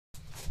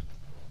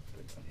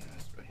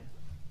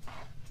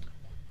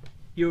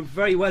You're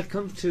very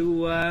welcome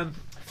to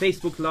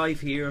Facebook Live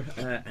here,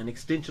 an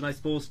extension, I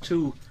suppose,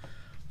 to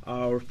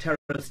our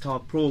Terrace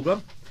Talk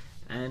programme.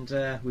 And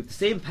we've the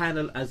same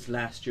panel as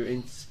last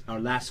year, or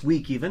last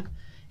week even,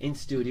 in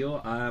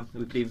studio.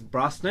 We believe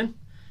Brosnan.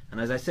 And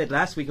as I said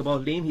last week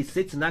about Liam, he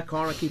sits in that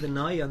corner keeping an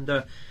eye on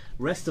the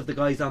rest of the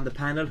guys on the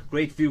panel.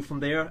 Great view from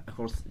there. Of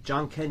course,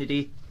 John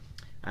Kennedy,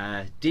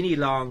 Dinny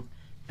Long,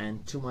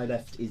 and to my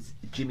left is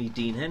Jimmy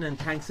Deanhan. And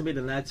thanks a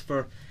million, lads,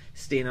 for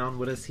staying on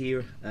with us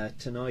here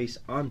tonight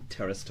on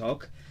Terrace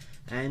Talk.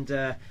 And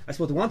I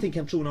suppose the one thing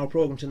came through in our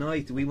programme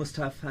tonight, we must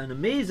have an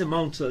amazing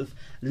amount of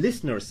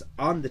listeners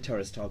on the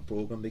Terrace Talk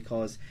programme,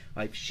 because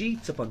I've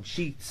sheets upon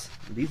sheets,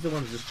 and these are the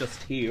ones that's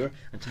just here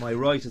and to my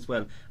right as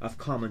well, of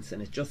comments,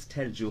 and it just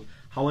tells you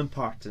how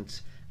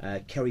important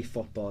Kerry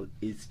football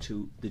is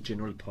to the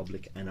general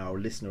public and our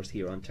listeners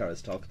here on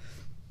Terrace Talk.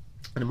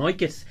 And it might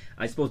get,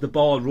 I suppose, the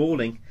ball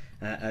rolling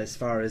as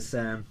far as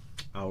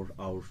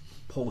our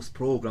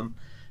post-programme.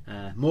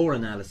 More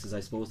analysis,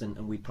 I suppose,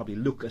 and we probably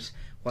look at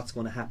what's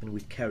going to happen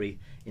with Kerry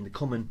in the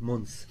coming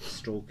months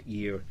stroke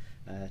year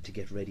to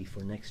get ready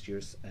for next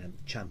year's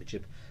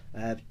championship.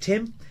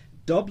 Tim,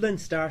 Dublin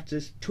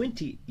started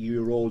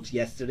 20-year-olds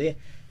yesterday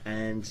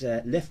and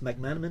left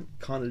McManaman,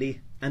 Connolly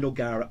and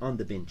O'Gara on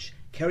the bench.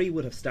 Kerry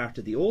would have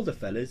started the older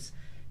fellas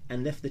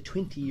and left the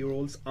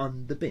 20-year-olds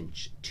on the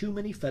bench. Too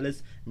many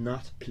fellas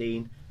not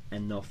playing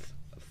enough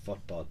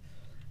football.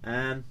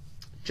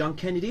 John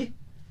Kennedy,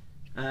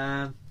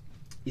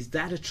 is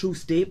that a true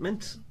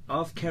statement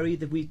of Kerry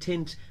that we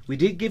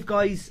did give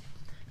guys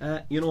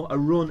a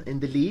run in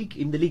the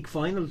league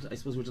final? I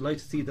suppose we're delighted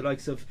to see the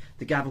likes of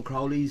the Gavin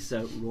Crowleys,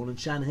 Ronan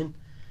Shanahan,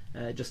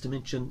 just to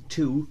mention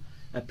two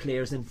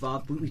players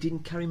involved, but we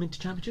didn't carry them into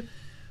championship.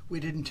 We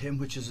didn't, Tim,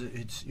 which is,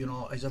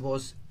 I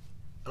suppose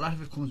a lot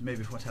of it comes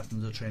maybe from what happens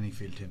in the training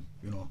field, Tim.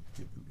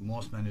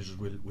 Most managers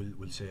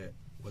will say,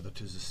 whether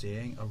it is a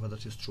saying or whether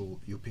it is true,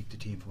 you pick the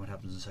team from what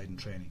happens inside in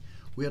training.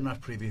 We are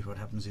not privy to what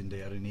happens in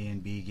there in A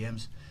and B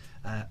games.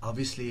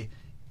 Obviously,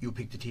 you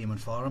pick the team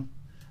and forum,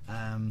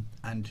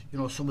 and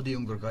some of the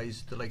younger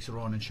guys, the likes of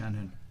Ronan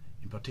Shanahan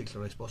in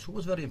particular, I suppose, who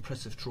was very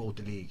impressive throughout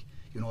the league.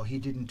 He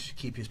didn't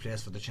keep his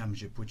place for the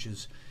championship,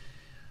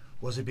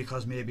 was it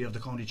because maybe of the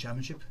county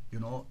championship?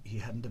 He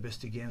hadn't the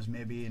best of games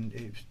maybe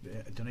in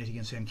the night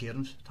against St.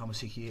 Kieran's. Thomas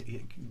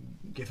Hickey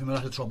gave him a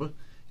lot of trouble.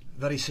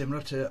 Very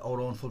similar to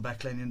our own full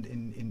back line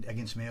in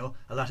against Mayo.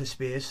 A lot of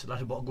space, a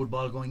lot of good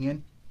ball going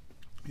in.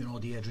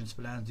 The Adrian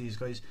Spillans, these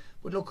guys.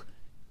 But look,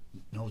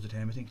 now's the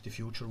time. I think the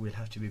future we'll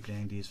have to be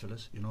playing these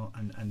fellas.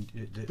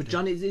 But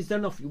John, is there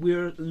enough?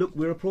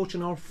 We're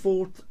approaching our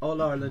fourth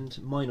All Ireland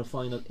minor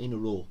final in a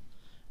row.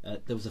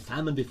 There was a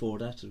famine before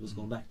that. It was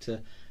going back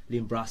to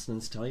Liam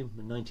Brosnan's time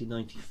in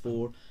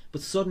 1994.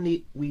 But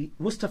suddenly we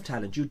must have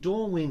talent. You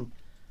don't win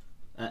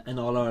an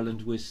All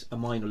Ireland with a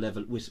minor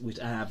level with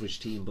an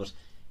average team, but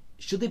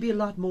should there be a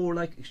lot more?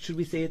 Like, should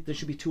we say there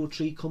should be 2 or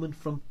 3 coming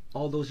from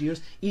all those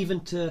years, even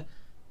to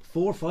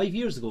 4 or 5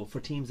 years ago, for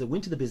teams that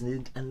went to the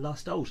business and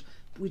lost out?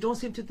 But they don't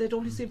seem to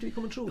be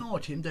coming through. No,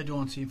 Tim, they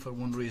don't seem, for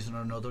one reason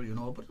or another,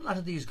 But a lot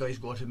of these guys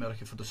go to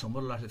America for the summer.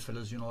 A lot of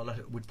fellas,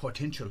 with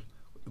potential,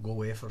 go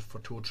away for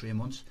 2 or 3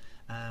 months.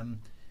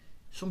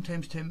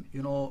 Sometimes, Tim,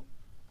 Liam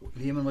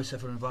and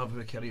myself are involved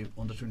with a Kerry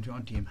under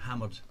 21 team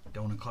hammered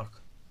down in Cork.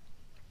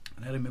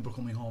 And I remember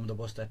coming home on the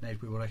bus that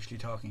night. We were actually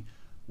talking,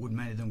 would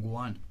many of them go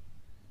on?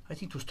 I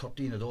think it was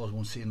 13 of those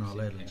won senior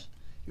All Irelands.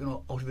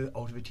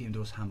 Out of a team that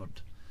was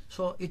hammered.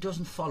 So it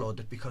doesn't follow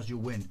that because you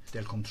win,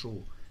 they'll come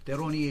through.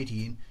 They're only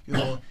 18.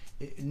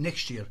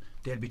 Next year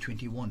they'll be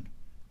 21,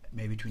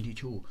 maybe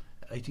 22.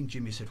 I think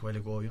Jimmy said a while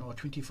ago,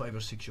 25 or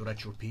 6, you're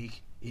at your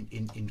peak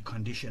in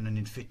condition and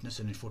in fitness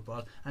and in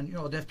football, and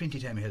they have plenty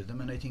of time ahead of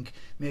them. And I think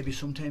maybe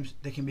sometimes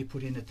they can be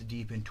put in at the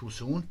deep end too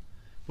soon,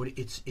 but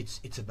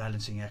it's a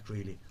balancing act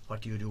really.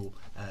 What do you do?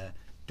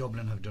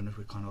 Dublin have done it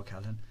with Conor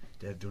O'Callaghan.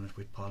 They've done it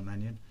with Paul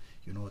Mannion.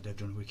 They've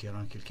done it with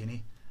Kieran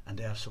Kilkenny, and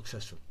they are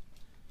successful.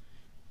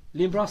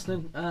 Liam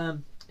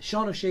Brosnan,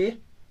 Sean O'Shea,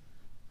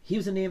 he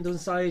was a name that was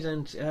inside,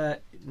 and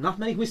not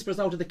many whispers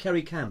out of the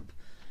Kerry camp,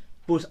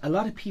 but a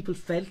lot of people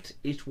felt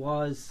it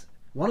was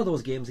one of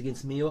those games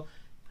against Mayo.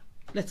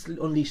 Let's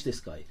unleash this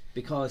guy,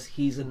 because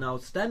he's an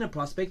outstanding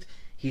prospect.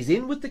 He's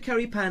in with the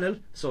Kerry panel,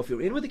 so if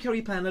you're in with the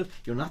Kerry panel,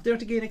 you're not there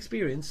to gain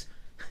experience,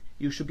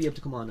 you should be able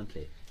to come on and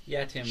play.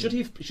 Yeah, Tim. Should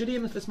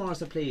Eamon Fitzmaurice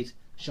have played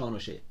Sean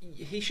O'Shea?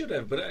 He should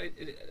have, but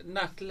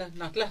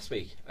not last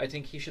week. I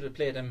think he should have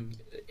played him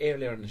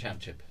earlier in the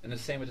championship, and the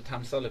same with the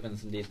Tom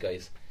Sullivans and these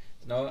guys.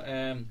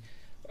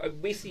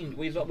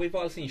 We've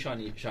all seen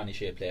Sean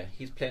O'Shea play.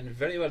 He's playing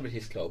very well with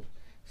his club.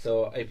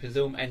 So I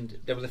presume, and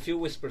there was a few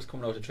whispers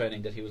coming out of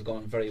training that he was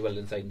going very well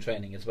inside in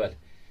training as well.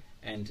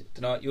 And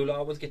you'll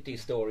always get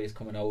these stories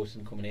coming out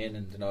and coming in,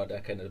 and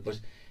that kind of. But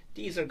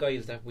these are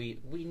guys that we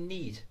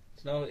need.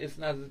 It's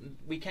not.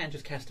 We can't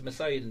just cast them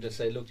aside and just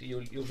say, look,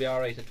 you'll be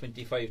all right at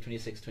 25,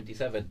 26,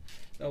 27.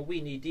 No,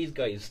 we need these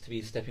guys to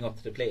be stepping up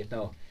to the plate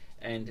now,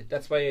 and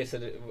that's why I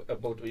said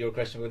about your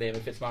question about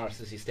Eamon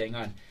Fitzmaurice, is he staying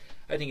on?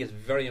 I think it's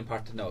very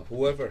important now.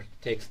 Whoever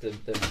takes the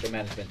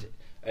management,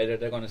 either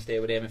they're going to stay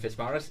with Eamon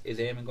Fitzmaurice. Is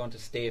Eamon going to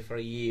stay for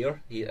a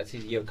year? That's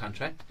his year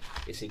contract.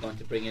 Is he going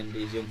to bring in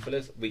these young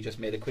fellas? We just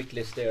made a quick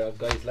list there of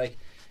guys like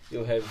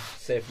you have,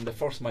 say, from the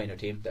first minor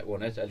team that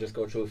won it. I'll just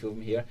go through a few of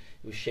them here.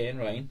 It was Shane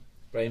Ryan,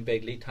 Brian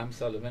Begley, Tom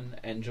Sullivan,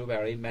 Andrew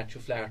Barry, Matthew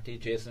Flaherty,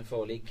 Jason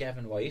Foley,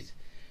 Gavin White.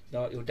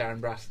 Now you had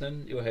Darren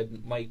Brosnan, you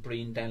had Mike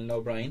Breen, Dan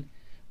O'Brien,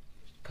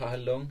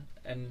 Cahill Lung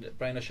and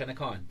Brian O'Shannon.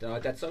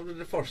 That's out of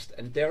the first,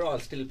 and they're all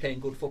still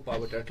playing good football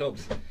with their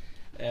clubs.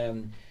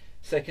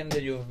 Second,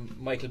 you have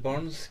Michael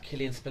Burns,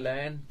 Killian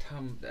Spillane,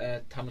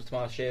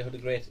 Thomas Shea, who had a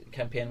great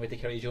campaign with the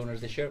Kerry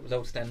Juniors this year. It was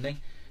outstanding.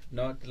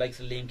 The likes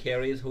of Liam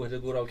Carey, who had a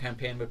good old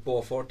campaign with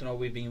Beaufort.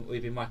 We've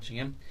been watching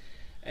him.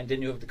 And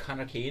then you have the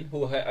Conor Keane,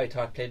 who I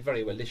thought played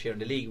very well this year in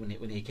the league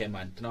when he came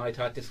on. I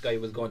thought this guy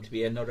was going to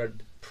be another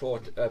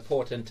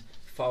potent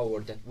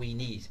forward that we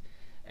need.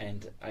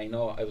 And I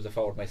know I was a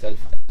forward myself,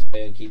 that's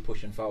why I keep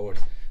pushing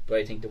forwards. But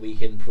I think the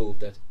weekend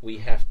proved that we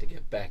have to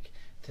get back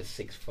to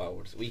 6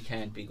 forwards. We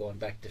can't be going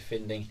back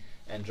defending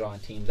and drawing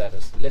teams at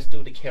us. Let's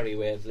do the Kerry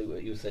way, as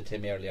you said,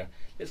 Tim, earlier.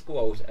 Let's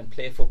go out and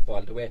play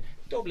football the way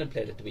Dublin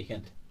played at the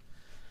weekend.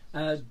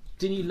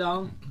 Dinny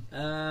Long,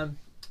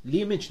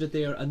 Liam mentioned that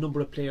there are a number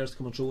of players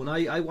coming through,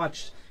 and I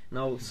watched.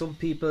 Now, some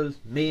people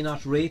may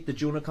not rate the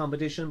junior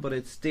competition, but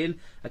it's still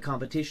a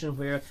competition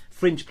where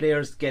fringe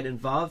players get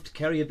involved.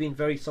 Kerry have been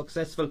very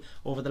successful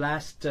over the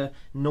last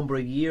number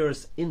of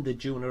years in the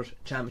junior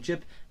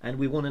championship, and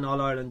we won in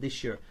All-Ireland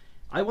this year.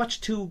 I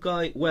watched two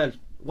guys. Well,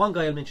 one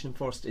guy I'll mention him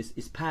first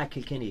is Pa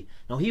Kilkenny.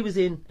 Now, he was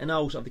in and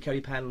out of the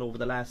Kerry panel over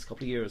the last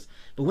couple of years,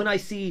 but when I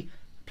see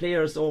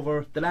players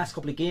over the last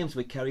couple of games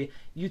with Kerry,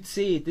 you'd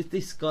say that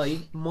this guy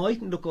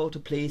mightn't look out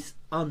of place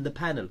on the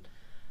panel.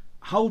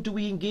 How do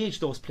we engage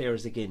those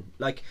players again?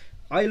 Like,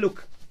 I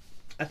look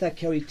at that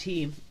Kerry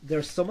team,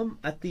 there's some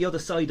at the other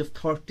side of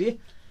 30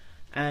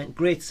 and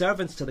great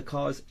servants to the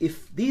cause.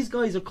 If these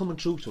guys are coming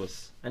through to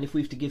us, and if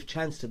we have to give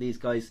chance to these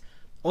guys,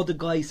 other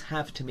guys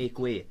have to make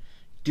way.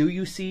 Do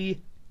you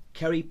see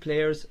Kerry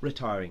players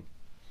retiring?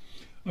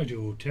 I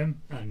do,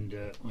 Tim, and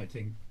I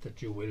think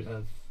that you will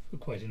have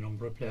quite a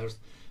number of players.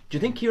 Do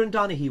you think Kieran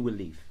Donaghy will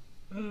leave?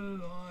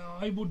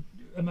 I would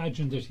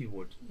imagine that he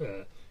would.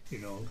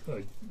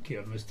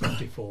 Kieran is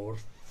 34.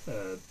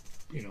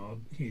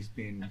 He's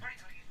been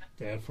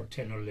there for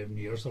 10 or 11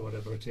 years or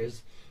whatever it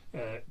is.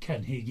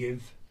 Can he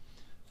give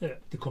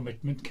the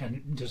commitment?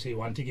 Does he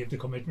want to give the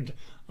commitment?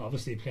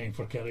 Obviously, playing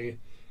for Kerry,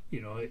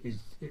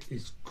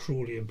 is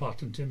cruelly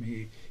important to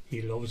him.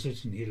 He loves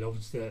it, and he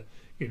loves the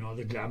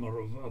glamour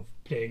of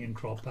playing in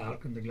Croke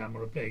Park and the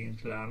glamour of playing in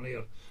Killarney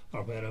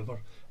or wherever.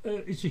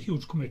 It's a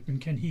huge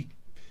commitment. Can he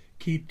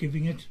keep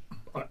giving it?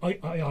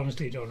 I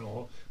honestly don't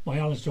know.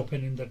 My honest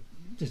opinion that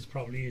this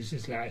probably is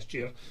his last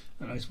year,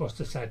 and I suppose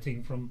the sad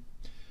thing from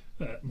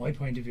my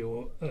point of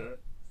view,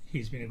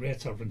 he's been a great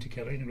servant to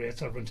Kerry and a great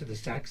servant to the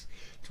Stacks.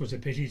 It was a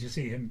pity to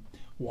see him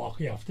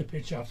walking off the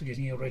pitch after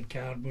getting a red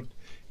card, but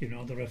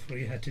the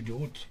referee had to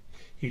do it.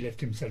 He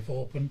left himself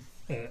open,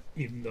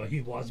 even though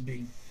he was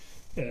being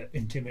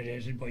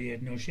intimidated by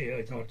Aidan O'Shea.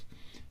 I thought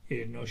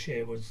Aidan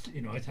O'Shea was,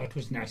 I thought it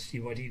was nasty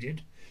what he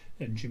did,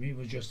 and Jimmy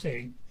was just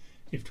saying,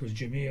 if it was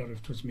Jimmy or if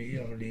it was me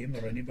or Liam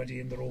or anybody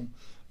in the room,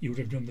 you would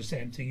have done the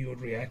same thing. You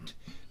would react.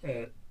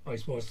 I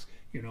suppose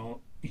he's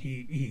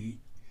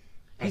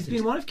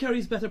been one of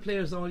Kerry's better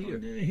players all year.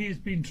 He's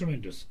been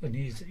tremendous, and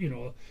he's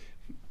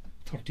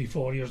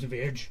 34 years of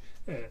age.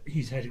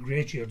 He's had a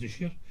great year this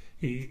year.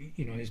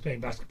 He's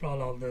playing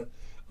basketball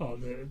all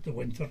the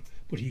winter,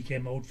 but he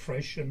came out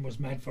fresh and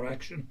was mad for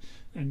action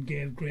and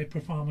gave great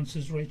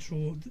performances right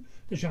through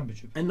the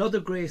championship. Another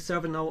great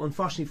servant now,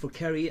 unfortunately for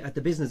Kerry, at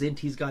the business end,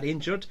 he's got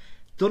injured.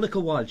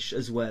 Donaghy Walsh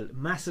as well,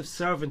 massive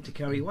servant to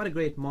Kerry. What a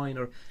great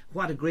minor,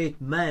 what a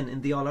great man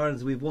in the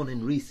All-Irelands we've won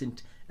in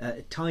recent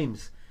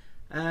times.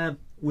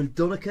 Will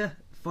Donaghy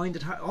find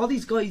it hard? All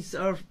these guys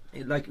are,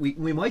 like,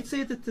 we might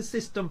say that the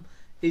system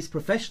is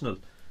professional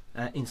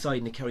inside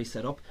in the Kerry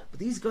setup,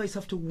 but these guys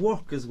have to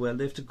work as well.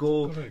 They have to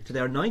go to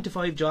their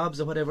 9-to-5 jobs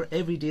or whatever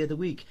every day of the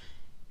week.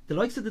 The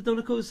likes of the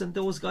Donaghys and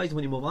those guys,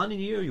 when you move on in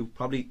a year, you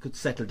probably could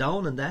settle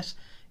down on that.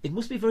 It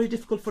must be very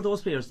difficult for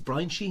those players.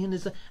 Brian Sheehan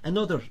is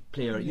another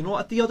player,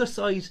 at the other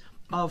side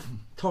of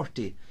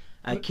 30.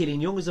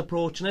 Killian Young is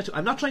approaching it.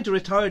 I'm not trying to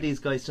retire these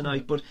guys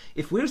tonight, but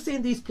if we're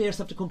saying these players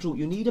have to come through,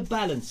 you need a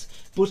balance.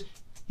 But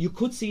you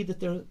could see that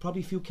there are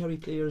probably few Kerry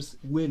players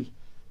will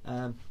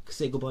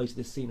say goodbye to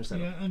this senior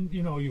setup. Yeah, and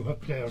you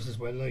have players as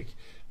well, like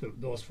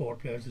those 4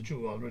 players that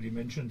you already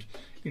mentioned.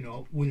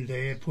 Will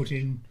they put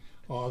in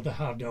all the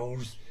hard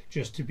hours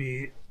just to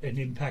be an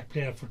impact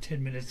player for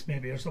 10 minutes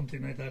maybe or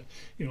something like that?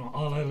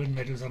 All Ireland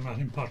medals are not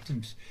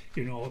important,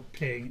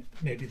 playing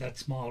maybe that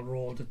small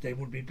role that they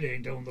would be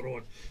playing down the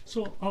road.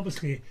 So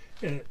obviously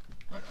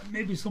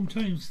maybe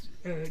sometimes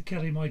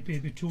Kerry might be a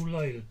bit too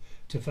loyal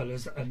to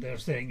fellas, and they're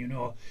saying,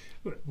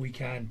 we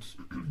can't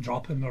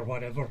drop him or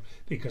whatever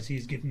because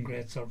he's given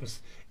great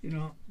service.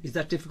 Is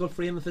that difficult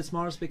for him if it's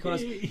Morris,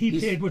 because he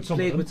played with some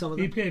of them?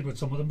 He played with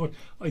some of them, but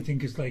I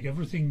think it's like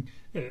everything.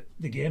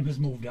 The game has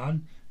moved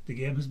on. the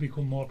game has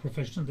become more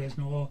professional. There's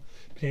no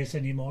place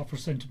anymore for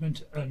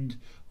sentiment, and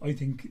I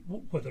think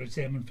whether it's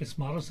Eamon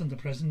Fitzmaurice and the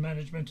present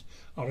management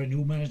or a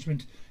new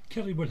management,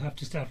 Kerry will have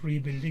to start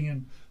rebuilding,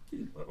 and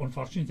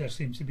unfortunately there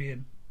seems to be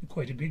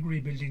quite a big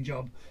rebuilding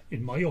job,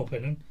 in my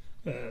opinion.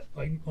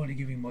 I'm only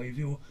giving my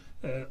view.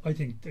 I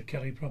think that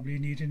Kerry probably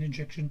need an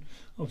injection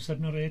of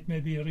 7 or 8,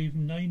 maybe, or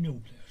even 9 new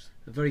players.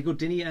 Very good,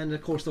 Dinny, and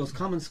of course those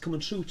comments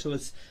coming through to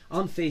us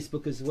on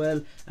Facebook as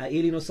well.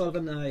 Aileen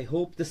O'Sullivan, I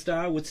hope the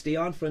Star would stay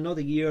on for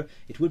another year.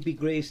 It would be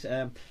great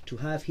to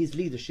have his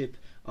leadership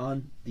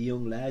on the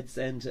young lads.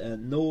 And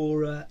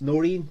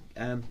Noreen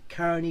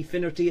Carney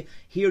Finnerty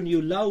hearing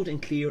you loud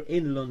and clear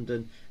in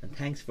London, and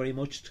thanks very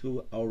much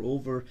to our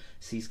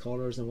overseas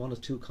callers, and 1 or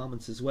 2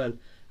 comments as well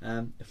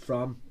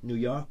from New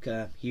York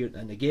here,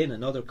 and again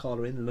another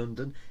caller in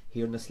London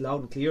hearing us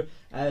loud and clear.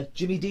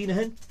 Jimmy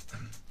Deenahan,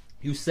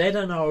 you said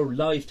on our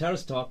live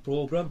Terrace Talk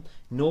programme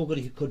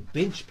nobody could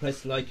bench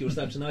press like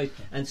yourself tonight,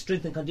 and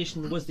strength and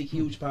conditioning was the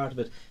huge part of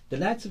it. The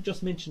lads have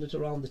just mentioned it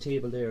around the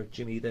table there,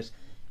 Jimmy, that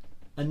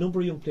a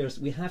number of young players,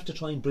 we have to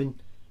try and bring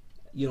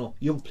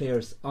young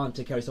players on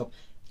to Kerry. So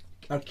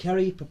are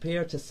Kerry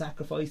prepared to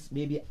sacrifice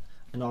maybe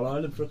an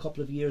All-Ireland for a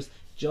couple of years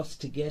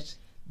just to get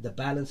the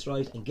balance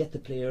right and get the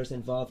players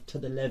involved to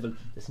the level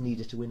that's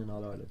needed to win an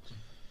All-Ireland?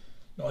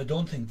 No, I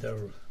don't think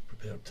they're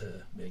prepared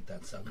to make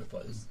that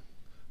sacrifice.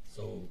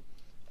 So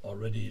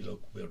already,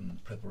 look, we're in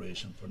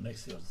preparation for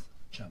next year's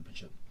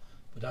championship,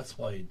 but that's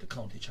why the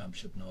county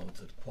championship now at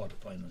the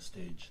quarter-final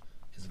stage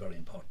is very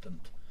important,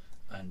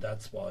 and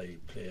that's why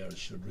players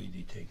should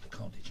really take the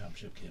county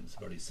championship games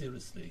very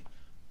seriously,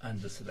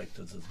 and the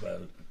selectors as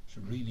well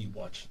should really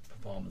watch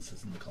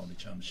performances in the county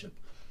championship.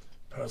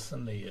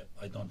 Personally,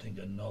 I don't think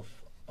enough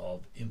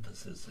of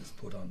emphasis is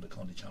put on the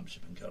county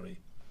championship in Kerry.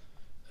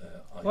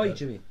 Why,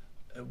 Jimmy?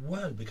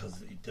 Well,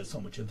 because there's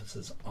so much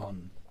emphasis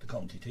on the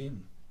county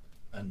team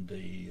and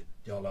the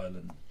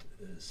All-Ireland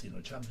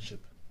Senior Championship,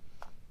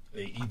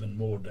 even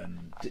more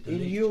than the in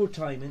league. your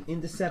time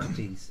in the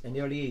 70s and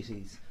the early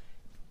 80s,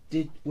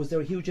 was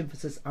there a huge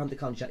emphasis on the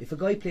county championship? If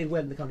a guy played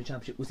well in the county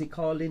championship, was he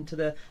called into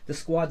the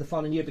squad the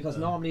following year? Because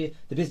normally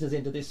the business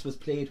end of this was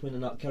played when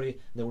not Kerry, and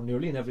they were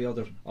nearly in every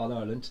other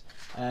All-Ireland.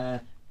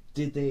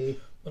 Did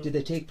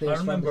they take players?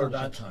 I remember from the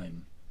that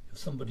time, if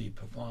somebody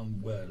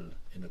performed well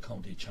in the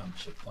county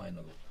championship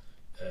final,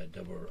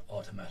 they were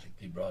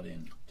automatically brought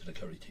in to the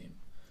Kerry team,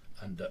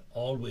 and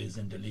always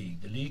in the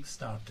league. The league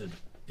started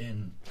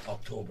in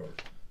October,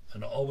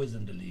 and always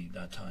in the league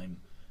that time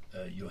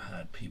you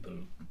had people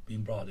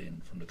being brought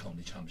in from the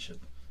county championship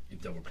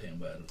if they were playing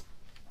well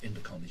in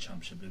the county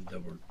championship, if they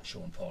were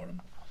showing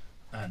form.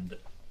 And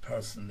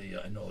personally,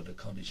 I know the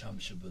county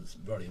championship was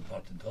very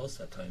important to us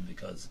that time,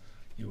 because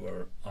you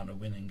were on a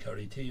winning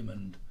Kerry team,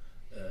 and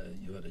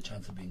you had a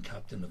chance of being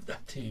captain of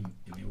that team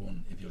if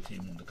your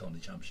team won the county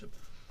championship.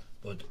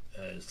 But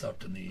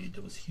certainly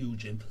there was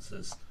huge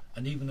emphasis,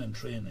 and even in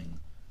training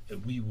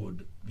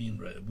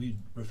we'd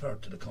refer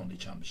to the county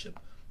championship,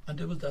 and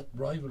there was that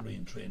rivalry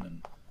in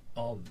training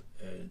of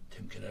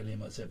Tim Kennelly and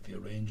myself, the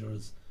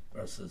Rangers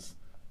versus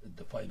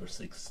the 5 or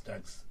 6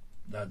 stacks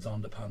lads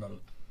on the panel,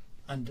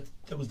 and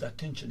there was that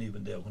tension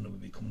even there when it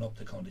would be coming up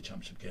the county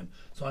championship game.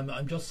 So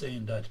I'm just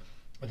saying that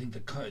I think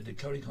the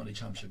Kerry County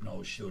Championship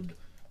now should,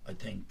 I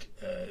think,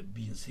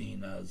 be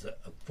seen as a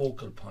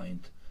focal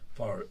point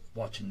for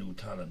watching new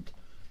talent.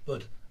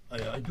 But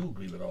I do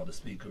agree with all the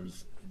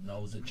speakers.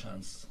 Now is a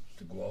chance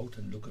to go out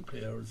and look at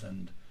players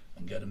and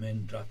get them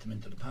in, draft them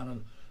into the panel.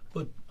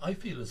 But I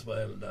feel as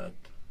well that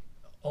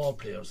all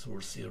players who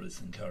are serious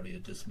in Kerry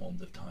at this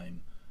moment of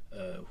time,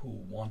 who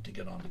want to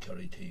get on the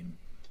Kerry team,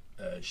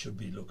 should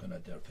be looking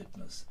at their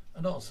fitness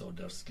and also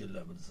their skill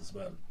levels as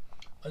well.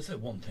 I say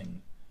one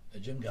thing,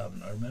 Jim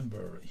Gavin, I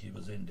remember he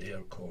was in the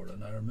Air Corps,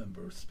 and I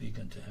remember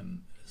speaking to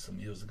him some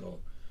years ago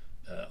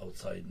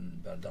outside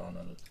in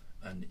Baldonnel,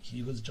 and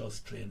he was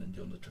just training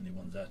the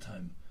under-21s that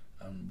time,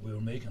 and we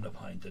were making a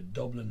point that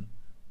Dublin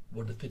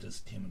were the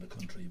fittest team in the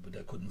country, but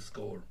they couldn't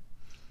score.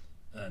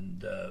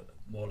 And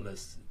more or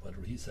less,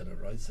 whether he said it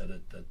or I said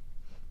it, that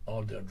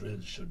all their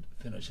drills should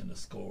finish in a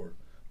score.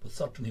 But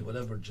certainly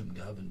whatever Jim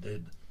Gavin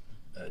did,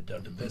 they're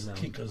the best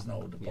kickers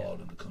now of the ball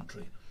in the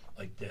country.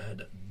 Like, they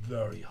had a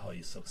very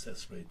high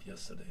success rate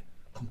yesterday,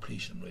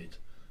 completion rate.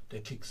 They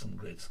kicked some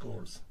great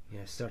scores.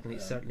 Yes,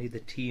 certainly the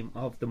team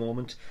of the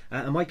moment.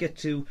 I might get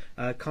to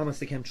comments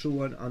that came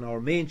through on our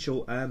main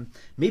show.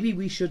 Maybe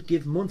we should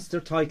give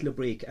Munster title a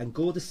break and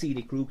go the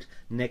scenic route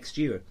next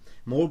year.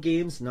 More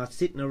games, not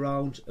sitting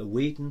around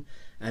waiting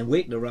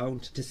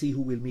around to see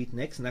who we'll meet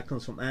next. And that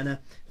comes from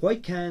Anna. Why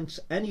can't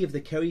any of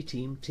the Kerry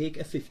team take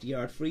a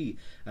 50-yard free?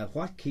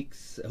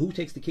 Who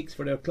takes the kicks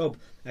for their club?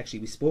 Actually,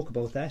 we spoke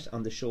about that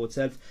on the show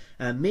itself.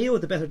 Mayo,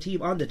 the better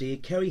team on the day.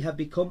 Kerry have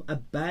become a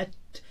bad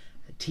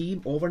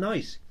team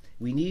overnight.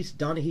 We need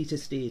Donaghy to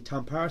stay.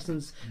 Tom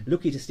Parsons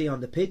lucky to stay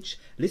on the pitch.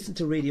 Listen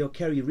to Radio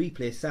Kerry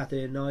replay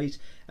Saturday night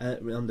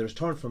on the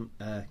return from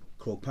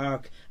Croke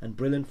Park, and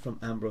brilliant from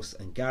Ambrose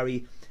and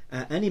Gary.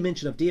 Any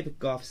mention of David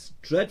Goff's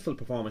dreadful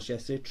performance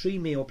yesterday? 3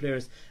 Mayo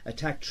players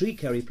attacked 3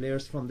 Kerry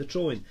players from the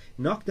throw-in,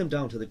 knocked them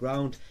down to the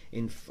ground.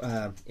 In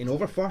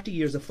over 40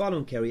 years of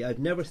following Kerry, I've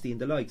never seen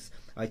the likes.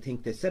 I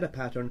think they set a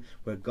pattern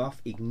where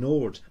Goff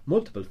ignored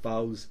multiple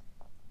fouls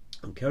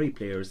on Kerry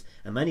players,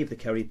 and many of the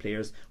Kerry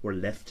players were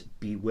left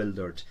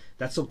bewildered.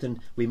 That's something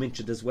we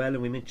mentioned as well,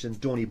 and we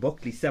mentioned Donny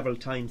Buckley several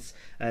times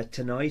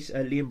tonight.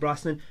 Liam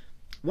Brosnan.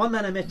 One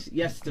man I met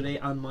yesterday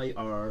on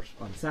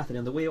Saturday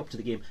on the way up to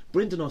the game,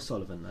 Brendan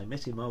O'Sullivan. I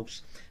met him out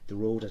the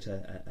road at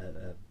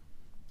a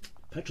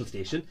petrol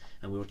station,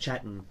 and we were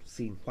chatting,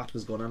 seeing what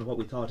was going on and what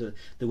we thought of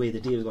the way the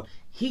day was going.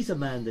 He's a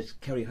man that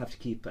Kerry have to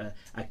keep a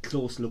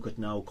close look at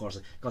now, of course,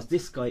 because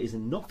this guy is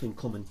an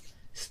up-and-coming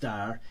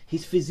star.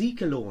 His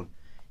physique alone.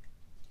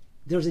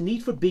 There's a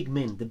need for big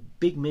men, the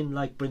big men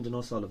like Brendan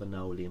O'Sullivan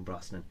now, Liam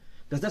Brosnan.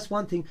 Because that's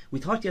one thing we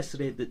thought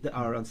yesterday,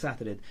 or on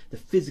Saturday, the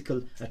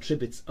physical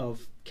attributes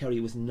of Kerry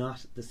was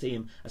not the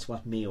same as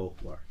what Mayo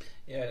were.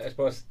 Yeah, I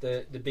suppose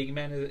the big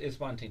man is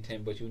one thing,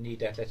 Tim, but you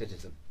need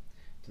athleticism.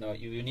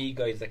 You need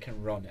guys that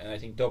can run, and I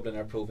think Dublin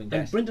are proving that.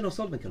 And Brendan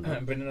O'Sullivan can run.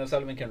 And Brendan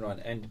O'Sullivan can run,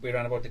 and we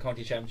ran about the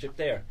county championship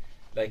there.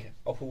 Like,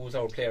 who was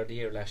our player of the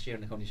year last year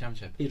in the county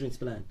championship? Adrian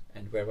Spillane.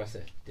 And where was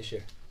it this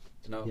year?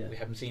 Yeah. We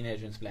haven't seen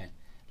Adrian Spillane.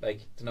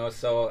 Like,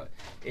 so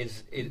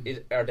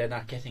are they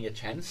not getting a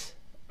chance?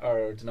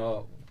 Or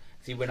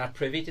see, we're not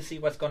privy to see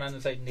what's going on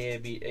inside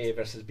in the A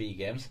versus B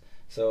games,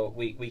 so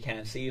we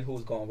can't see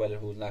who's going well or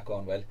who's not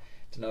going well.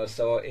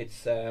 So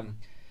it's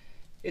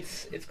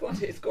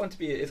going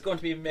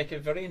to be make a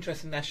very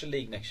interesting National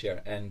League next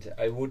year, and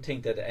I would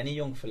think that any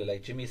young fella,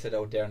 like Jimmy said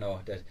out there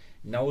now, that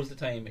now's the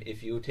time,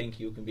 if you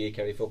think you can be a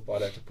Kerry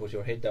footballer, to put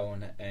your head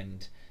down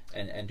and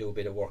do a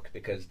bit of work,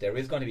 because there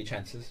is going to be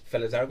chances.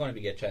 Fellas are going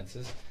to get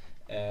chances.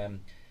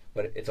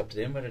 But it's up to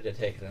them whether they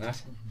take it or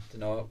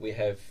not. We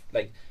have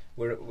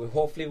we're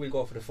hopefully we'll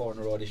go for the 4 in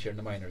a row this year in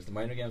the minors. The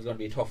minor game is going to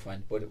be a tough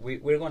one, but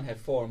we're going to have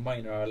 4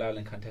 minor All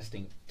Ireland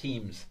contesting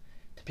teams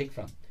to pick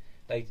from.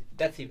 Like,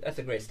 that's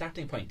a great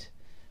starting point.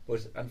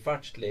 But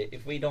unfortunately,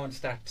 if we don't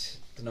start,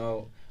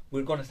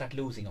 we're going to start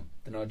losing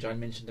them. John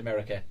mentioned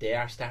America; they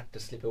are starting to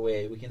slip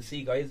away. We can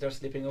see guys, they're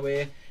slipping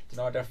away.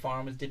 Their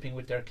form is dipping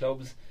with their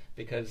clubs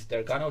because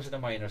they're gone out of the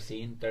minor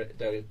scene. They're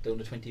doing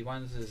the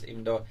 21s,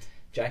 even though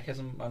Jack has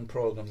them on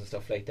programs and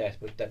stuff like that,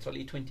 but that's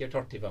only 20 or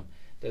 30 of them.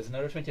 There's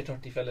another 20 or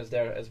 30 fellas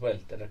there as well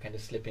that are kind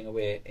of slipping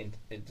away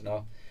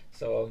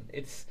so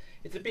it's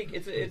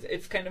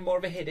kind of more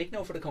of a headache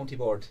now for the county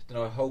board.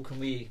 How can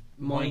we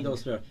mind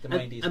those players?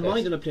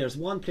 Minding the players.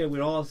 One player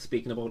we're all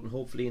speaking about, and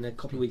hopefully in a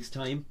couple of weeks'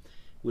 time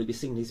we'll be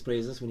singing his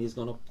praises when he's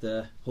gone up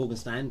the Hogan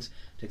stand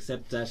to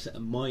accept that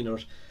minor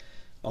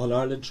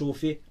All-Ireland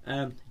trophy.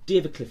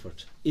 David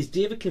Clifford. Is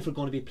David Clifford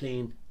going to be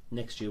playing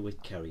next year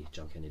with Kerry,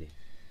 John Kennedy?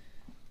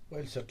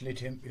 Well, certainly,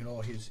 Tim,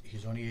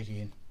 he's only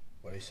 18,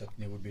 but I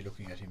certainly would be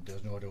looking at him.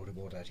 There's no doubt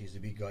about that. He's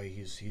a big guy.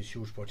 He's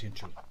huge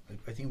potential.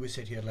 I think we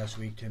said here last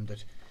week, Tim,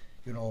 that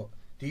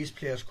these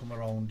players come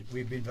around.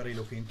 We've been very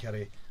lucky in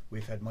Kerry.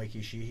 We've had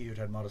Mikey Sheehy, we've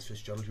had Maurice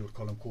Fitzgerald, you've had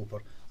Colin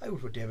Cooper. I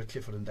would put David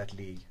Clifford in that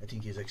league. I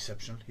think he's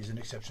exceptional. He's an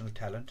exceptional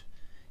talent.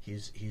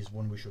 He's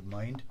one we should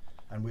mind,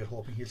 and we're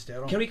hoping he'll stay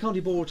around. Kerry County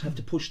Board have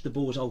to push the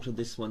boat out on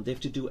this one. They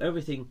have to do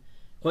everything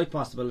quite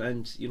possible,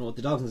 and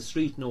the dogs on the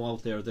street know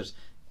out there that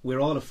we're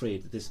all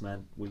afraid that this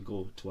man will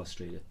go to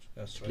Australia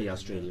to play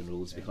Australian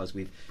rules, because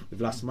we've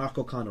lost Mark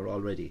O'Connor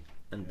already,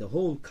 and the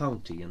whole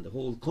county and the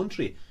whole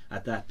country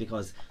at that,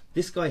 because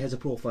this guy has a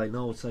profile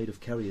now outside of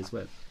Kerry as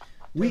well.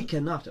 We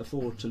cannot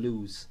afford to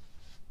lose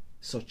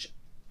such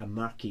a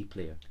marquee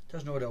player.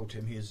 There's no doubt,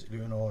 Tim. He's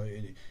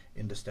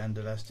in the stand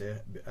the last day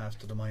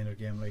after the minor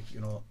game,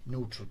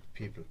 neutral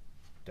people.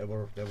 They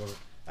were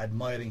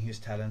admiring his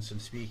talents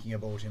and speaking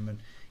about him,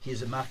 and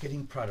he's a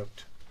marketing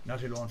product,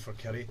 not alone for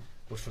Kerry,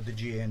 but for the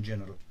GA in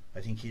general.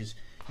 I think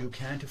you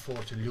can't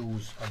afford to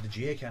lose, or the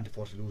GA can't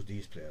afford to lose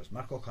these players.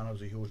 Mark O'Connor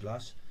was a huge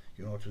loss.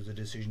 It was a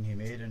decision he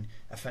made, and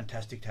a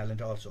fantastic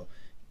talent also.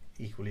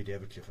 Equally,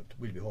 David Clifford.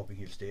 We'll be hoping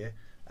he'll stay.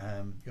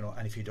 And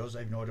if he does,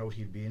 I've no doubt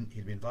he'll be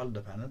involved in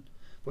the panel.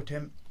 But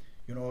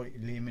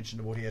Liam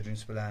mentioned about Adrian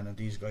Spillane and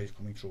these guys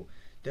coming through.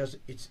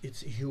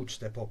 It's a huge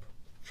step up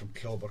from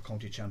club or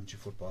county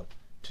championship football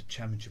to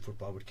championship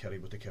football with Kerry,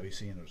 with the Kerry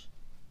seniors.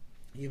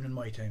 Even in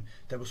my time,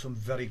 there were some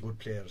very good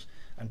players,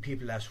 and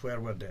people ask where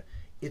were they.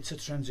 It's a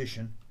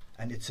transition,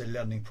 and it's a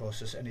learning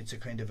process, and it's a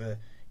kind of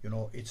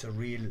it's a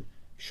real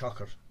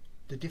shocker,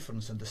 the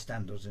difference in the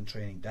standards in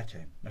training that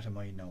time, not in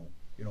mine now.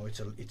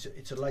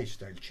 It's a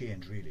lifestyle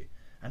change really,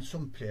 and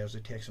some players,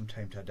 it takes some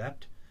time to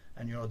adapt,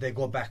 and they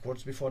go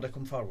backwards before they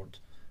come forward.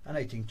 And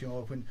I think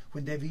when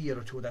they have a year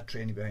or two of that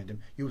training behind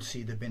them, you'll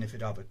see the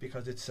benefit of it,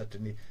 because it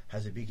certainly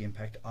has a big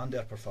impact on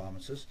their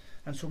performances.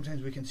 And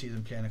sometimes we can see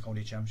them playing a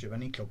county championship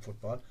and in club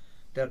football,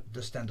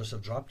 the standards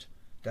have dropped.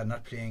 They're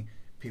not playing.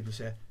 People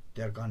say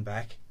they're gone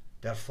back,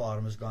 their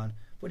form is gone,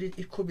 but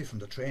it could be from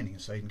the training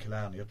inside in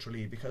Killarney or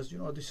Tralee, because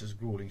this is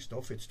grueling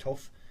stuff. It's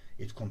tough,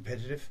 it's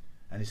competitive,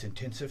 and it's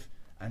intensive,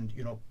 and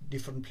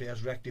different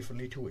players react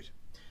differently to it.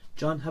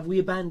 John, have we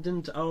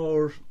abandoned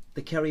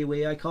the Kerry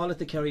way? I call it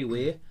the Kerry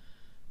way.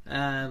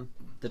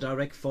 The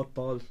direct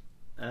football.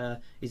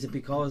 Is it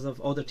because of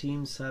other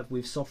teams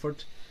we've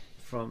suffered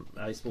from,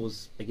 I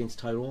suppose, against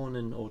Tyrone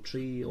in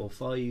 03,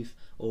 05,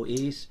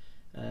 08,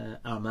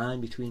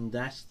 Armagh between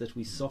that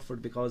we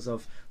suffered because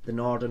of the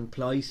northern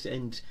plight,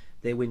 and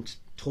they went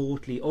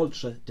totally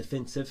ultra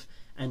defensive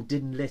and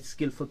didn't let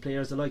skillful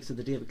players, the likes of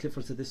the David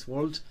Cliffords of this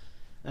world,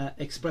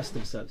 express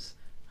themselves?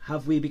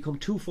 Have we become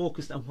too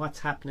focused on what's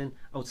happening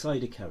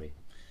outside of Kerry?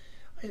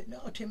 No,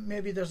 Tim,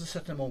 maybe there's a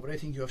certain amount, but I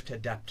think you have to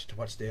adapt to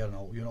what's there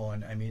now, you know.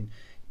 And I mean,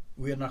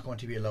 we're not going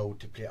to be allowed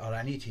to play, or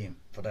any team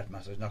for that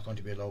matter is not going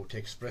to be allowed to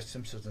express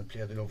themselves and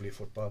play the lovely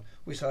football.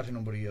 We saw it a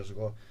number of years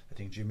ago. I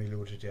think Jimmy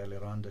alluded to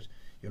earlier on that,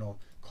 you know,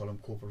 Colin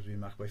Cooper was being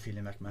marked by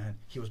Philly McMahon.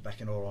 He was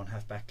back in our own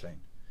half back line.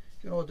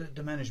 You know,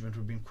 the management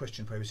would be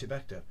questioned why was he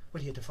back there.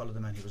 Well, he had to follow the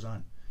man he was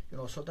on. You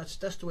know, so that's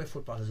the way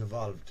football has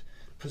evolved.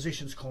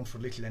 Positions count for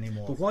little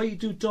anymore. But why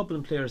do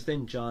Dublin players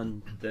then,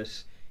 John,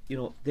 that, you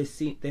know,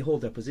 they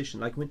hold their position?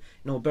 Like when,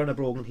 you know, Bernard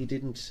Brogan, he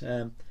didn't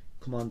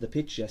come on the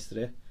pitch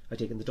yesterday, I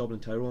think in the Dublin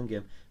Tyrone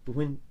game, but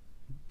when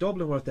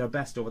Dublin were at their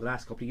best over the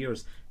last couple of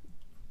years,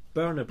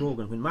 Bernard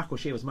Brogan, when Mark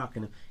O'Shea was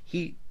marking him,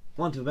 he,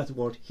 want of a better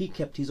word, he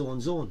kept his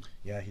own zone.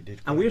 Yeah, he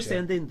did. And we're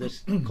saying then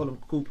that Colin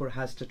Cooper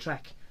has to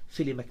track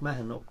Philly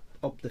McMahon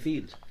up the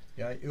field.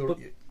 Yeah,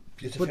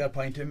 it's a fair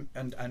point, Tim,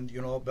 and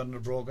you know,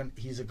 Bernard Brogan,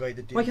 he's a guy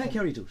that did. Why can't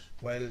Kerry do it?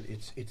 Well,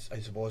 it's I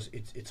suppose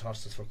it's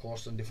horses for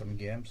course in different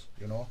games,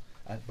 you know.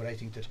 But I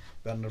think that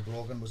Bernard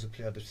Brogan was a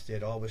player that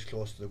stayed always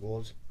close to the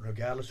goals,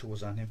 regardless who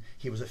was on him.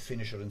 He was a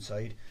finisher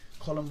inside.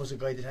 Colin was a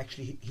guy that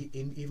actually,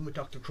 even with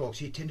Dr. Crokes,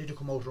 he tended to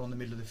come out around the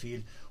middle of the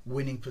field,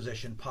 winning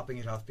possession, popping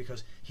it off,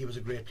 because he was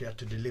a great player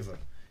to deliver.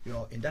 You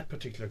know, in that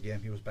particular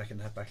game, he was back in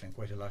that backline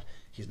quite a lot.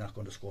 He's not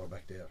going to score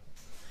back there.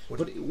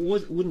 But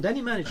wouldn't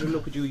any manager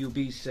look at you? You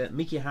beat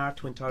Mickey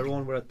Hart when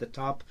Tyrone were at the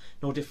top,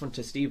 no different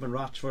to Stephen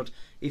Rochford.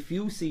 If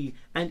you see,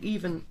 and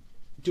even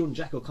during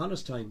Jack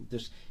O'Connor's time,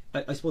 there's,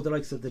 I suppose the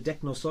likes of the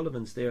Declan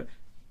O'Sullivans, they're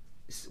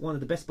one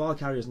of the best ball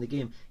carriers in the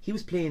game. He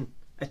was playing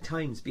at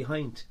times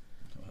behind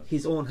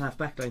his own half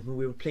back line when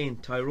we were playing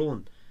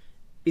Tyrone.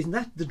 Isn't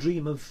that the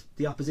dream of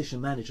the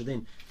opposition manager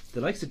then?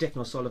 The likes of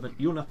Declan O'Sullivan,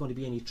 you're not going to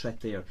be any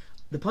threat there.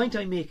 The point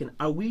I'm making,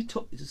 are we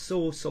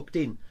so sucked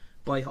in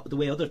by the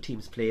way other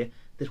teams play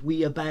that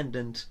we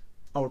abandoned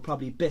our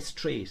probably best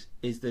trait,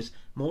 is that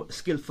more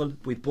skillful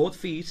with both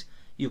feet,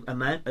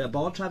 a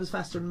ball travels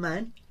faster than a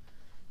man,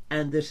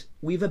 and that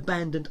we've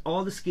abandoned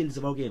all the skills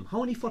of our game. How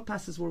many foot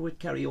passes were with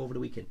Kerry over the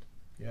weekend?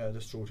 Yeah,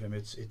 that's true, Tim.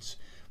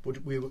 But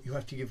you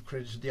have to give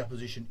credit to the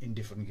opposition in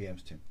different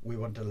games, Tim. We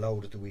weren't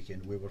allowed at the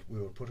weekend. We were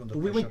put under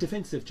pressure. We went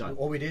defensive, John.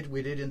 Oh, we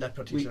did in that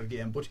particular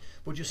game.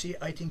 But you see,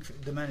 I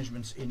think the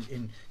management's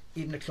in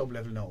even at club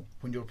level now,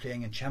 when you're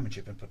playing in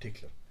championship in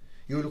particular,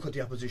 you look at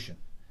the opposition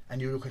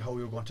and you look at how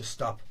you're going to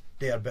stop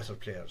their better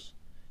players.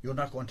 You're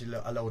not going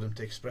to allow them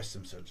to express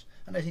themselves.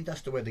 And I think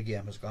that's the way the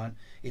game has gone.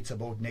 It's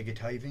about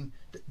negativing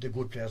the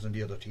good players on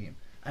the other team.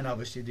 And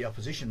obviously the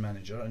opposition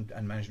manager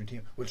and management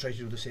team will try to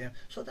do the same.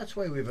 So that's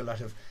why we have a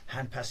lot of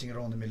hand passing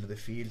around the middle of the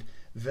field,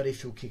 very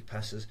few kick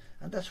passes,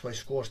 and that's why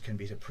scores can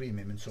be at a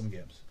premium in some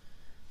games.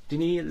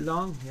 Denis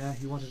Long, yeah,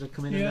 he wanted to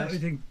come in. Yeah, I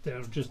think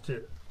there, just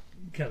to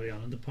carry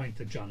on the point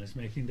that John is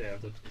making there,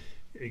 that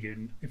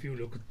again, if you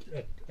look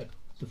at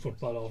the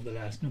football of the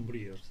last number of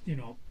years, you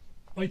know,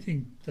 I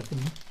think that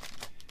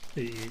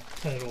the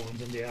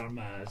Tyrones and the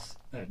Armaghs,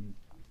 and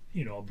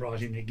you know,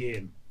 brought in a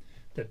game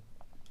that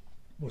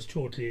was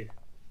totally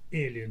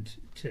alien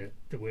to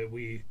the way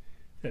we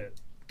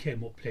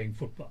came up playing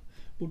football.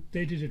 But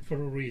they did it for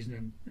a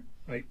reason,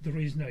 and the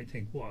reason I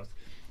think was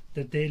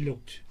that they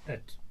looked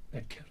at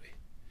Kerry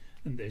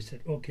and they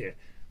said, okay,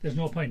 there's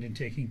no point in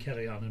taking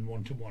Kerry on in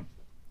 1-to-1,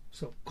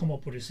 so come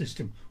up with a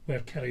system where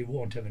Kerry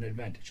won't have an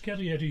advantage.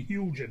 Kerry had a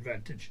huge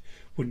advantage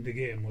when the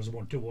game was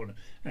 1-to-1,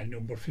 and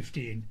number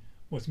 15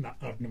 was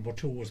number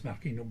 2 was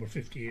marking number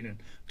 15 and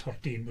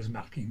 13 was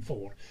marking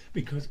 4,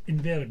 because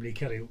invariably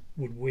Kerry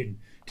would win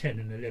 10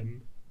 and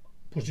 11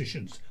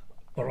 positions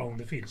around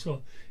the field.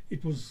 So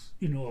it was,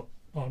 you know,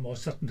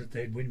 almost certain that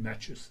they'd win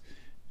matches.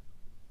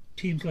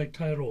 Teams like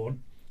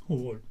Tyrone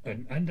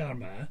and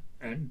Armagh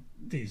and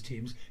these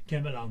teams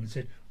came along and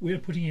said, we're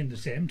putting in the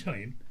same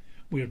time,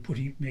 we're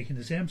making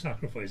the same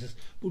sacrifices,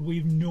 but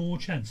we've no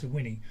chance of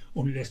winning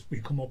unless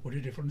we come up with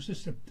a different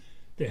system.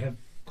 They have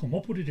come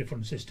up with a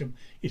different system.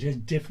 It has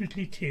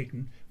definitely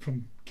taken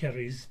from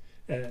Kerry's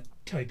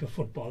type of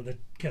football that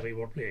Kerry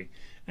were playing.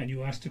 And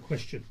you asked the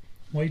question,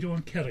 why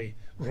don't Kerry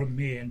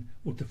remain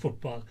with the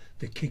football,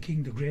 the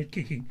kicking, the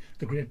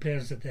great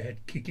players that they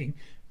had kicking,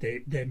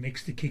 they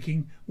mix the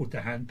kicking with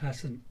the hand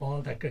pass and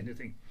all that kind of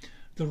thing.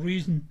 The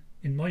reason,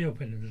 in my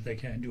opinion, that they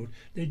can't do it,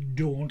 they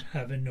don't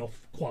have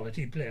enough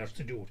quality players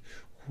to do it.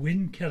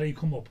 When Kerry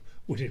come up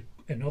with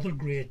another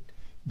great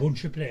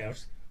bunch of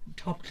players,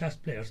 top class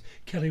players,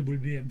 Kerry will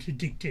be able to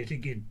dictate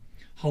again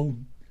how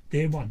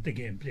they want the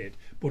game played.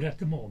 But at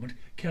the moment,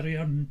 Kerry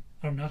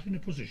are not in a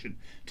position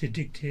to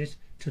dictate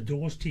to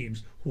those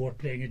teams who are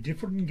playing a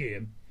different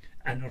game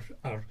and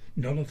are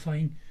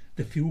nullifying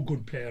the few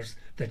good players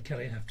that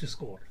Kerry have to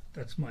score.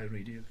 That's my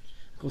reading of it.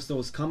 Of course,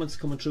 those comments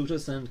coming through to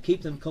us, and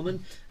keep them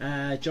coming.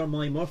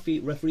 Jeremiah Murphy,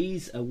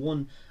 referees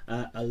won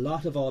a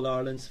lot of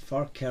All-Irelands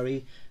for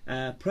Kerry.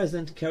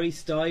 President Kerry's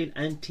style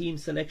and team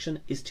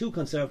selection is too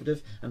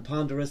conservative and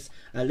ponderous.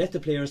 Let the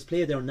players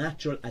play their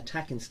natural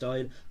attacking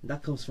style. And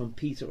that comes from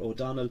Peter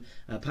O'Donnell.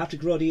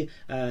 Patrick Ruddy,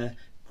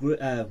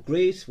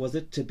 great was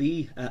it to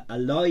be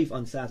alive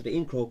on Saturday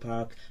in Croke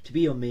Park. To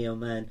be a Mayo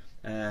man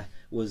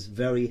was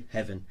very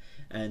heaven.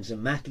 And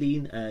Matt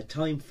Lean,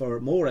 time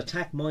for more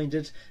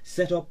attack-minded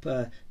set-up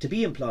to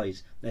be employed.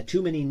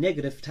 Too many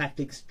negative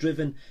tactics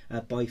driven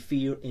by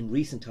fear in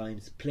recent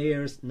times.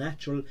 Players'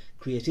 natural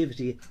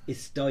creativity is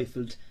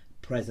stifled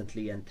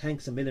presently. And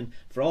thanks a million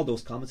for all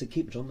those comments, and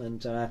keep it on.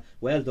 And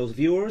well, those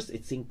viewers,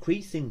 it's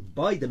increasing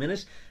by the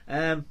minute.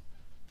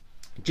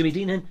 Jimmy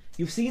Deanan,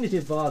 you've seen it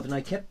evolve, and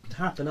I kept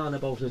harping on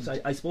about it.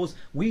 I suppose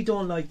we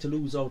don't like to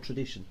lose our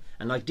tradition,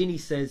 and like Dinny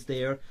says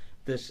there,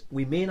 that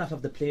we may not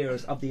have the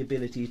players of the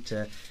ability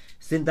to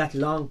send that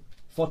long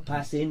foot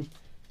pass in,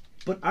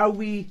 but are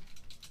we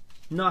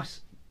not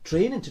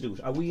training to do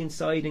it? Are we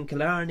inside in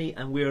Killarney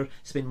and we're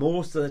spend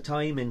most of the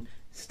time in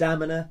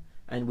stamina,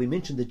 and we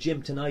mentioned the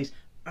gym tonight?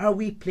 Are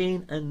we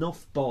playing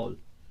enough ball?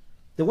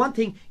 The one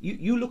thing,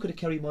 you look at a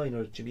Kerry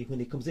minor, Jimmy, when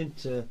he comes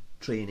into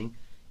training,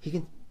 he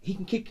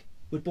can kick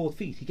with both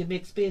feet, he can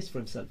make space for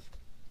himself.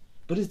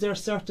 But is there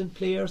certain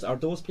players, are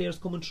those players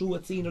coming through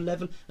at senior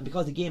level, and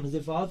because the game has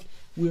evolved,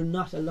 we're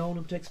not allowing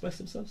them to express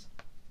themselves?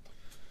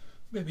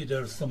 Maybe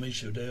there's some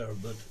issue there,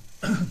 but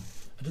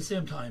at the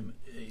same time,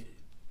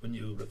 when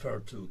you refer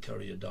to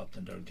Kerry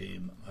adopting their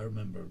game, I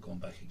remember going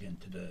back again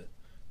to the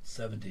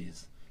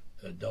 70s.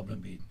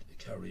 Dublin beat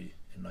Kerry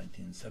in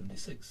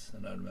 1976,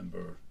 and I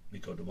remember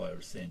Mico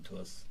Dwyer saying to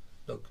us,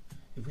 look,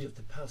 if we have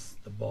to pass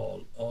the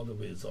ball all the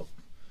ways up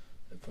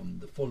from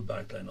the full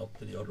back line up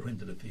to the other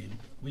end of the field,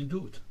 we'll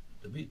do it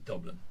to beat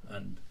Dublin.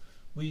 And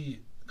we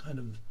kind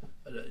of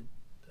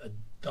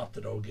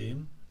adopted our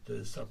game to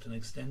a certain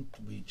extent.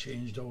 We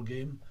changed our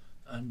game,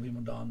 and we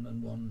went on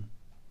and won,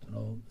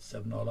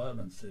 7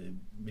 All-Irelands.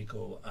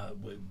 Mico,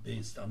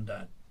 based on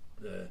that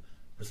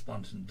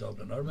response in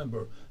Dublin. I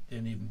remember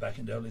then, even back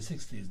in the early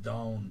 60s,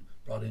 Down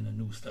brought in a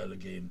new style of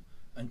game,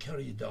 and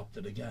Kerry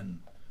adopted again.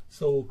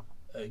 So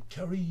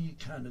Kerry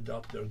can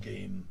adopt their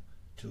game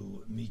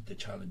to meet the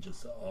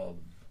challenges of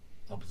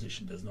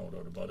opposition, there's no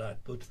doubt about that,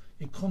 but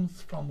it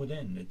comes from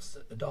within. It's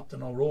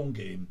adopting our own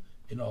game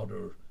in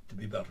order to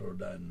be better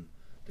than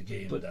the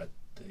game that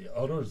the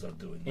others are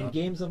doing. In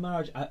games of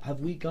marriage, have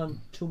we gone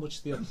too much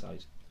to the other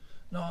side?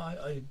 No,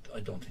 I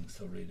don't think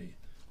so, really.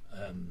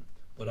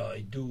 But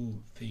I do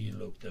feel,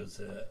 look, there's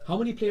a... How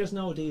many players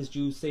nowadays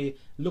do you say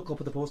look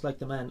up at the post, like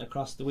the man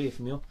across the way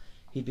from you?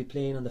 He'd be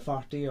playing on the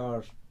 40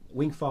 or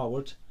wing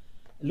forward,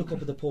 look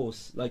up at the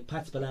post like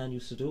Pat Spillane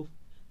used to do.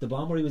 The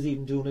bomber, he was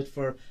even doing it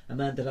for a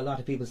man that a lot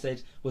of people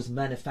said was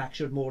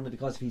manufactured more than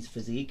because of his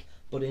physique.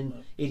 But in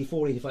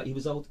 84, 85, he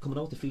was coming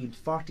out the field,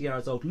 40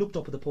 yards out, looked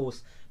up at the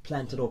post,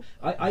 planted up.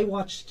 I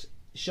watched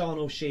Sean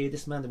O'Shea,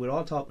 this man that we're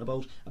all talking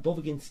about, above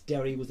against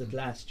Derry, was it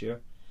last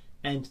year,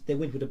 and they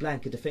went with a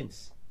blanket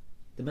defence.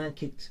 The man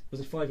kicked,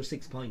 was it 5 or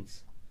 6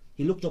 points?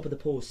 He looked up at the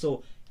post,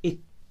 so it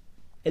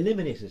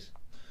eliminated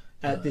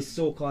this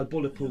so-called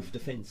bulletproof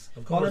defence.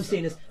 All I'm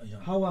saying is,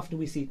 how often do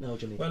we see it now,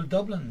 Jimmy? Well,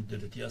 Dublin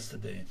did it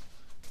yesterday.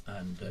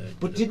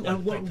 But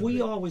weren't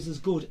we always as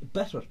good,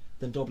 better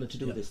than Dublin to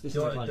do this? This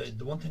is the point.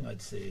 The one thing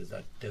I'd say is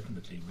that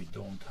definitely we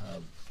don't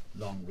have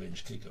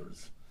long-range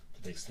kickers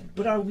to the extent.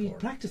 But are we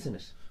practicing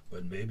it?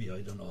 Well, maybe,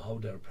 I don't know how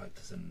they're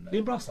practicing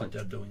what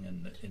they're doing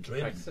in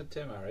training. Practice it,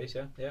 Tim, alright,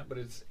 yeah. But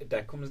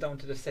that comes down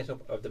to the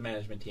setup of the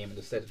management team and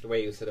the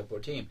way you set up our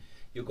team.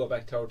 You go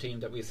back to our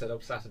team that we set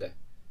up Saturday,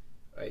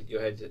 right? You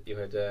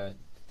had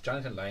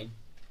Jonathan Lyne,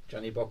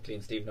 Johnny Buckley,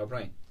 and Stephen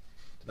O'Brien.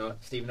 Now,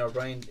 Stephen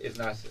O'Brien is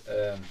not.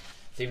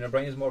 Stephen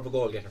O'Brien is more of a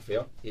goal getter for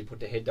you. He'll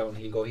put the head down,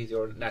 he's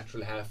your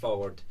natural half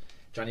forward.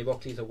 Johnny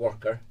Buckley's a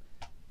worker,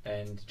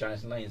 and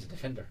Jonathan Lyon's a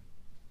defender.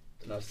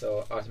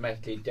 So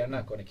automatically they're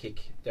not going to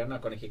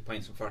kick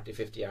points from 40,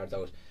 50 yards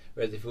out.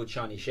 Whereas if you put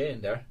Shawnee Shea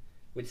in there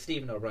with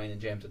Stephen O'Brien and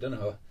James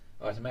O'Donoghue,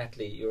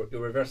 automatically you're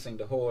reversing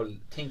the whole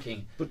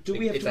thinking. But do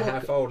we have it's a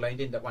half forward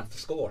lined in that wants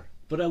to score.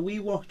 But are we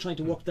trying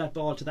to work that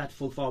ball to that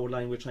full forward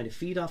line? We're trying to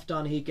feed off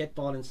Donaghy, get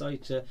ball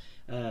inside to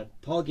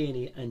Paul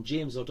Ganey and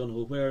James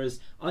O'Donoghue, whereas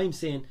I'm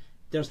saying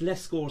there's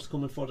less scores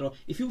coming further up.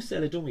 If you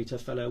sell a dummy to a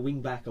fella,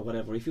 wing back or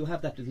whatever, if you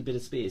have that little bit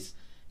of space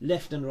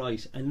left and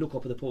right and look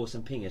up at the post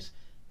and ping it,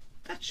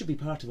 that should be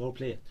part of our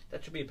play.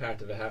 That should be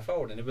part of the half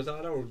forward, and it was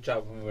all our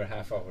job when we were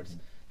half forwards.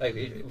 Like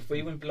if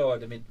we went below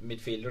the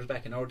midfielders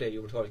back in our day,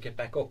 you were told to get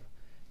back up.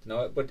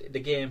 But the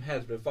game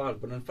has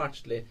revolved, but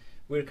unfortunately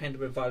we're kind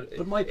of revolving.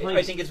 But my point,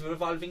 I think it's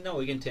revolving now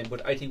again, Tim.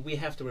 But I think we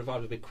have to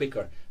revolve a bit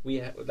quicker.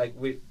 And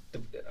we're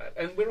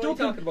only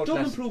talking about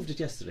Dublin proved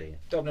it yesterday.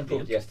 Dublin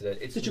proved it yesterday.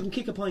 It's that you can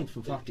kick a point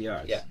from 40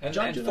 yards. Yeah, and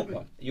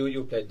football.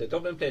 You played. The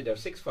Dublin played their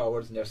 6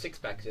 forwards and their 6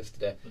 backs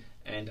yesterday,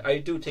 and I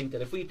do think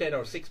that if we played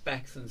our 6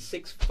 backs and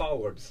 6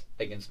 forwards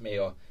against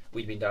Mayo,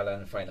 we'd been All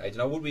Ireland final. I don't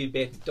know would we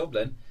beat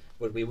Dublin,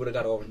 but we would have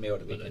got over Mayo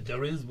the But weekend.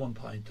 there is one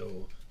point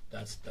though,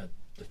 that's that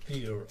the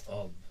fear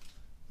of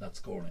not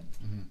scoring,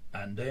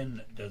 and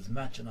then there's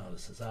match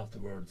analysis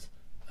afterwards,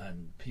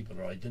 and people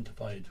are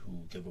identified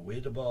who give away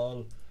the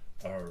ball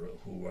or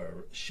who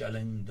were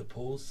shelling the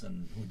posts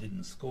and who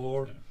didn't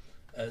score.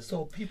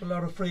 So people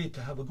are afraid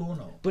to have a go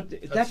now. But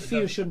that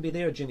fear shouldn't be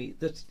there, Jimmy.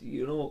 That,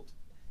 you know,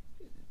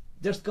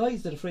 there's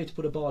guys that are afraid to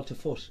put a ball to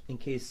foot in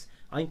case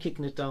I'm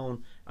kicking it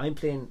down, I'm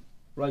playing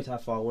right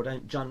half forward,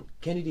 and John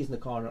Kennedy's in the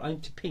corner, I'm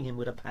to ping him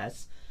with a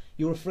pass.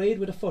 You're afraid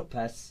with a foot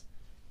pass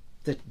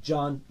that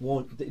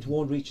it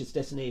won't reach its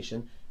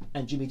destination,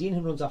 and Jimmy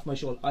Dean runs off my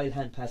shoulder, I'll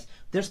hand pass.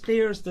 There's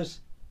players that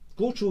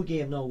go through a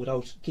game now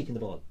without kicking the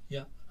ball.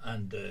 Yeah,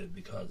 and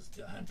because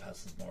the hand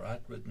pass is more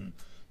accurate and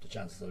the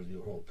chances are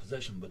you hold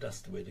possession, but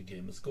that's the way the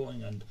game is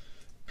going, and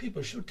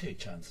people should take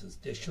chances.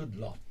 They should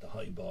loft the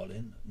high ball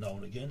in now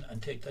and again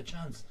and take that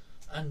chance,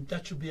 and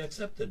that should be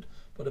accepted.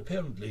 But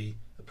apparently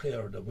a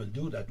player that will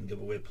do that and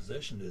give away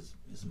possession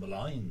is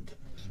maligned.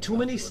 Too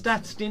many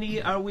stats,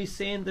 Dinny. Are we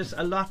saying that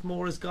a lot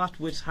more is got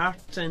with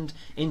heart and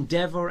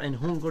endeavour and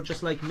hunger,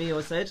 just like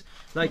Mayo said?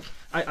 Like,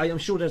 I am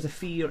sure there's a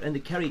fear in the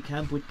Kerry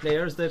camp with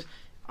players that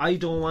I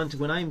don't want,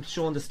 when I'm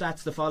showing the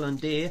stats the following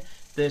day,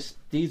 that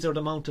these are the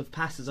amount of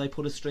passes I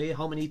put astray,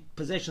 how many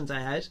possessions I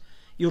had.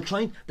 They're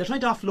trying to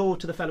offload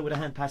to the fellow with a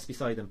hand pass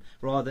beside them,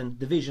 rather than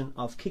the vision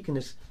of kicking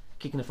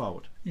it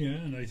forward. Yeah,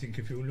 and I think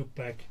if you look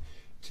back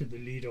to the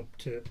lead up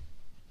to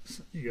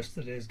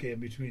yesterday's game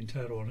between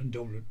Tyrone and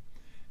Dublin,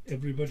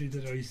 everybody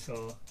that I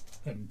saw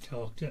and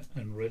talked to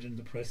and read in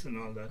the press and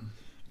all that,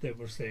 they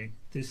were saying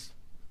this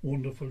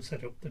wonderful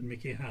setup that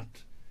Mickey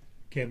Hart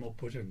came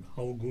up with and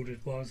how good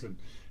it was, and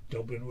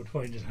Dublin would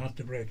find it hard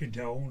to break it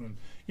down, and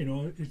you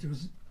know it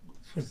was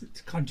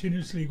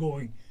continuously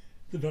going,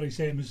 the very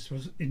same as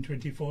was in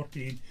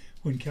 2014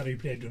 when Kerry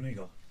played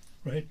Donegal,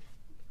 right?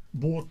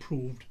 Both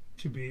proved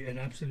to be an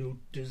absolute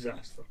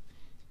disaster.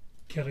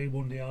 Kerry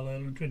won the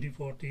All-Ireland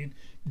 2014.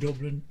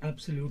 Dublin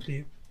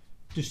absolutely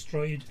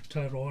destroyed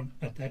Tyrone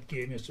at that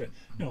game yesterday.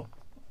 No,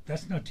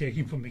 that's not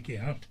taking from Mickey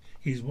Hart.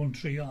 He's won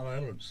 3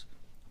 All-Irelands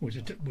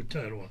with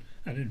Tyrone,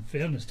 and in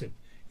fairness to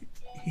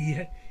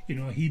him,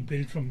 he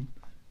built from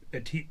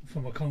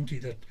a county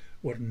that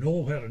were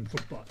nowhere in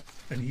football,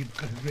 and he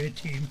had a great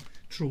team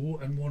through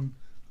and won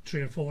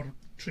 3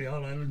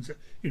 All-Irelands.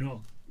 You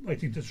know, I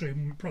think the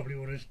 3 probably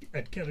were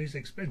at Kerry's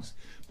expense.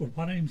 But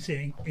what I'm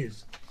saying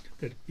is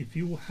that if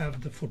you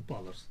have the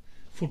footballers,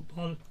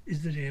 football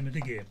is the name of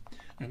the game,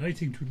 and I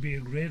think it would be a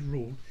great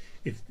rule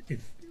if it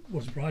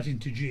was brought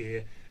into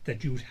GA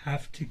that you'd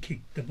have to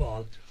kick the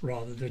ball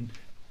rather than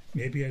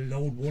maybe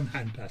allowed one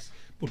hand pass.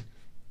 But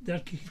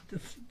that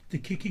the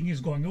kicking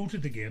is going out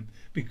of the game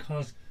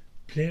because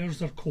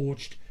players are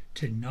coached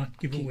to not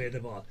give away the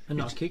ball And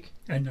not kick.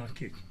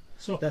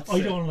 So That's, I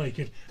don't like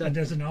it, and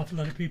there's an awful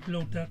lot of people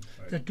out there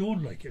that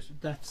don't like it.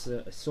 That's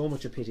so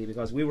much a pity,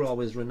 because we were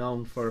always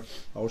renowned for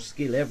our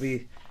skill.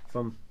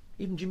 From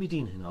even Jimmy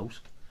Dean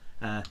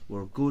out,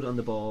 were good on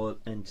the ball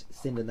and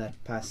sending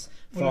that pass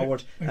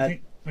forward. I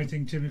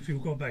think, Tim, if you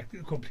go back a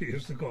couple of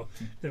years ago,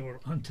 they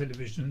were on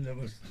television and there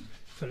was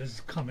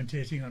fellas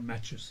commentating on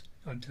matches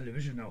on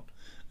television now,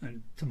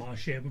 and Tomas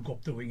Shea would go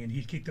up the wing and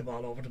he'd kick the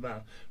ball over the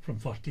bar from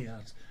 40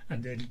 yards,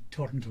 and they'd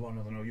turn to one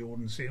another. Now you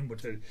wouldn't see him,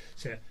 but they'd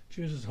say,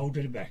 Jesus, how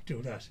did a back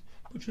do that?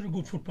 But you're a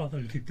good footballer,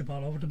 he'll kick the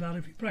ball over the bar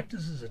if he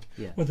practices it,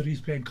 whether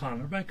he's playing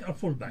cornerback or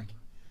fullback.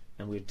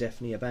 And we've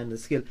definitely abandoned the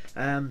skill.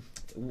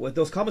 With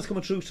those comments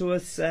coming through to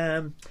us,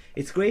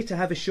 it's great to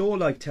have a show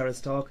like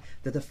Terrace Talk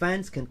that the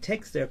fans can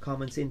text their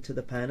comments into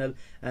the panel.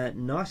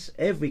 Not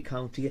every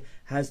county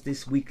has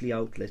this weekly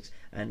outlet,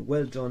 and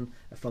well done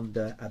from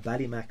the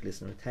Ballymac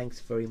listener.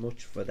 Thanks very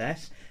much for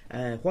that.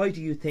 Why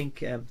do you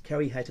think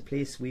Kerry had to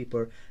play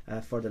sweeper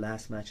for the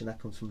last match? And that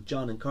comes from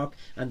John and Cork.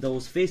 And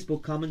those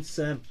Facebook comments,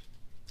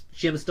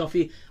 Seamus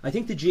Duffy, I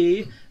think the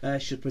GA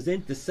should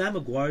present the Sam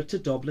Maguire to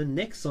Dublin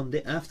next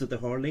Sunday after the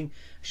hurling.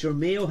 Sure,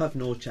 Mayo have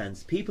no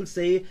chance. People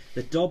say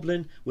that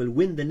Dublin will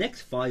win the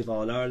next 5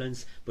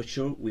 All-Irelands, but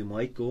sure, we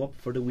might go up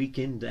for the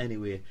weekend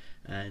anyway.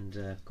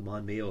 And come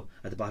on, Mayo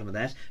at the bottom of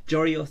that.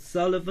 Jory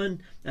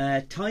O'Sullivan,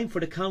 time for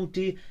the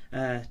county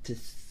to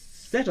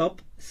set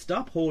up,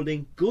 stop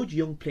holding good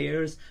young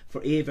players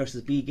for A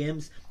versus B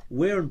games,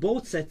 wearing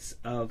both sets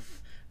of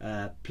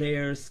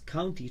players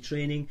county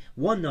training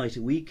one night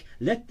a week.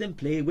 Let them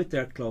play with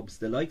their clubs.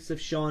 The likes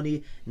of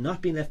Shawnee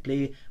not being left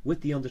play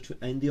with the under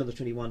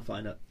 21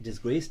 final.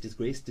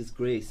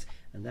 Disgrace.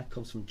 And that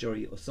comes from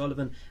Jerry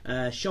O'Sullivan.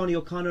 Shawnee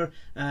O'Connor,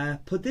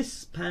 put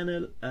this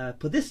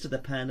to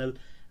the panel.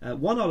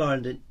 1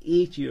 All-Ireland in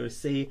 8 years.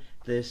 Say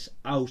that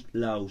out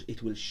loud.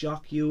 It will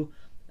shock you.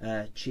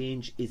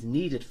 Change is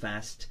needed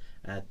fast.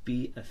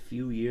 Be a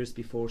few years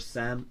before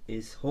Sam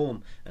is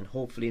home, and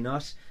hopefully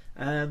not.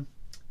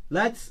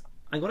 Lads,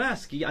 I'm going to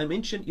ask you. You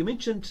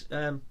mentioned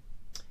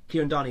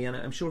Kieran Donny, and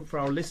I'm sure for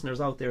our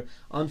listeners out there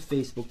on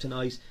Facebook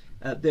tonight,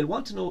 they'll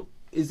want to know: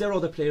 is there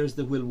other players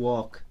that will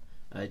walk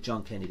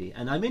John Kennedy.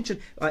 And I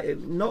mentioned,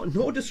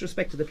 no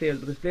disrespect to the players,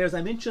 but the players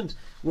I mentioned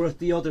were at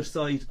the other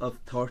side of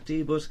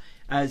 30. But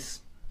as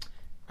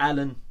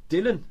Alan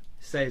Dillon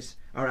says,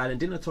 or Alan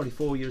Dillon at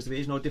 34 years of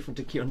age, no different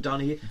to Kieran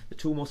Donaghy, the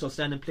two most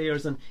outstanding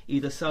players on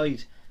either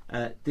side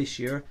this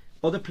year.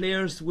 Other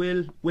players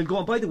will go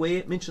on. By the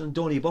way, mentioning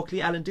Donny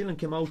Buckley, Alan Dillon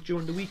came out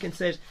during the week and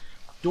said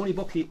Donny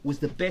Buckley was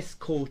the best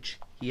coach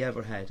he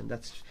ever had, and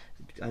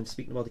I'm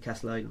speaking about the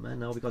Castle Island man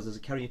now because there's a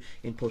Kerry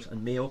input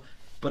and Mayo.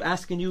 But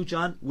asking you,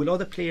 John, will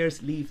other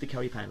players leave the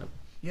Kerry panel?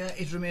 Yeah,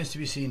 it remains to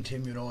be seen,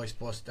 Tim. I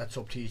suppose that's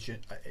up to each.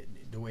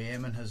 The way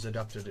Eamon has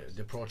adopted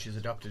the approach he's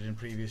adopted in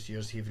previous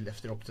years, he's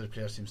left it up to the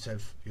players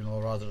himself,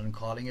 rather than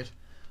calling it.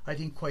 I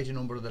think quite a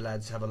number of the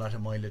lads have a lot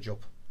of mileage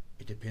up.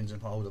 It depends on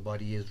how the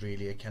body is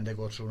really. Can they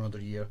go through another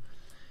year?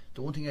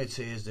 The one thing I'd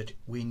say is that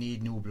we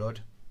need new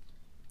blood,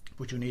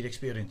 but you need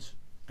experience,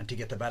 and to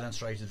get the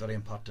balance right is very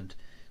important.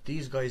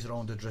 These guys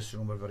around the dressing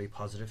room are very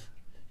positive.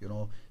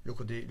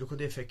 Look at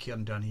the effect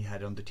Kieran Donaghy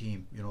had on the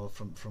team.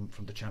 From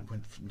the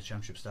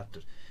championship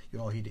started.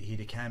 He had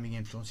a calming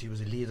influence. He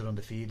was a leader on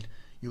the field.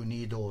 You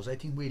need those. I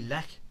think we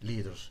lack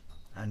leaders,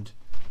 and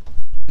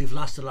we've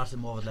lost a lot of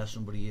them over the last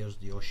number of years.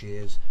 The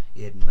O'Sheas,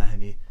 Aidan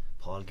Mahoney,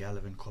 Paul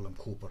Gallivan, Colm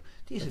Cooper.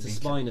 That's the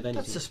spine of any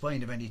team. That's the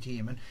spine of any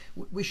team, and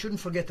we shouldn't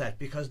forget that,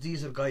 because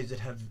these are guys that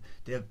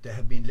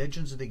have been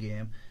legends of the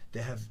game.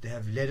 They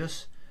have led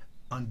us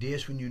on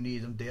days when you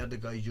need them. They are the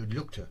guys you'd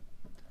look to.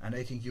 And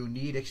I think you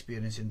need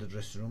experience in the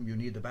dressing room. You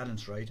need the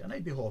balance right. And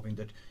I'd be hoping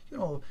that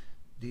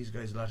these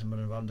guys, a lot of them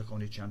are involved in the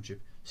county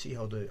championship. See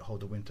how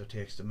the winter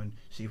takes them, and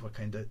see what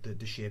kind of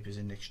the shape is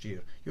in next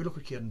year. You look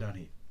at Kieran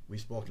Donaghy. We've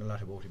spoken a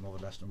lot about him over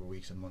the last number of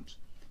weeks and months.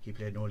 He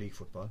played no league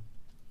football.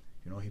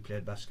 He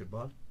played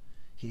basketball.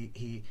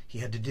 He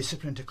had the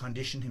discipline to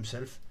condition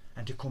himself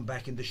and to come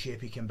back in the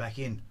shape he came back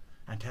in,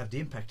 and to have the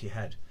impact he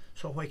had.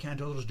 So why can't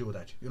others do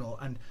that?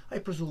 And I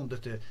presume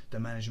that the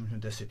management, when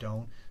they sit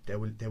down, they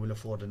will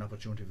afford an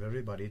opportunity for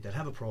everybody. They'll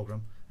have a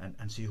programme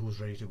and see who's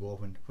ready to go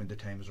when the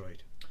time is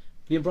right.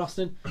 Liam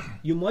Brosnan,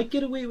 you might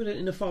get away with it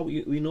in the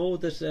forward. We know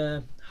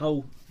that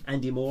how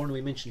Andy Moore, and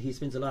we mentioned he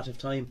spends a lot of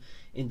time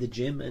in the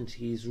gym, and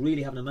he's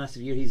really having a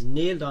massive year. He's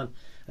nailed on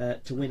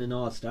to win an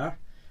All-Star.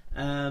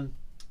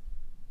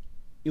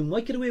 You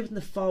might get away with it in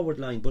the forward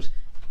line, but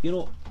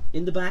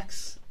in the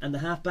backs and the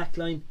half-back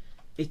line,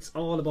 it's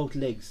all about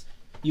legs.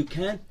 You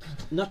can't.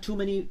 Not too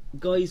many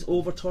guys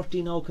over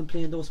 30 now can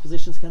play in those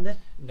positions, can they?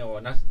 No,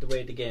 not the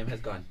way the game has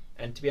gone.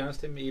 And to be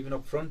honest, even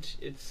up front,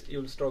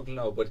 you'll struggle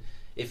now. But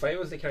if I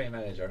was the Kerry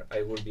manager,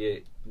 I would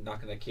be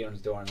knocking at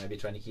Kieran's door and maybe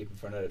trying to keep him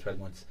for another 12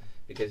 months,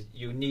 because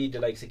you need the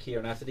likes of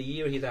Kieran after the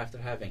year he's after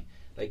having.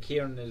 Like,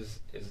 Kieran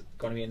is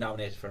going to be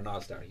nominated for an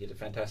All-Star. He had a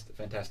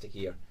fantastic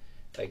year.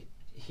 Like,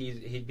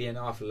 he'd be an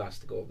awful loss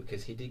to go,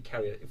 because he did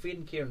carry it. If we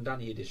hadn't Kieran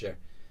Donaghy this year,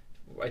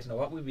 I don't know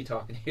what we'd be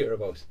talking here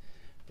about.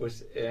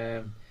 But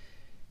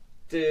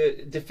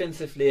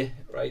defensively,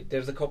 right,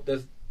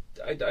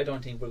 I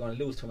don't think we're going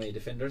to lose too many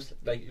defenders.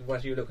 Like,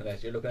 what are you looking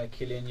at? You're looking at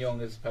Killian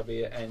Young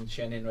and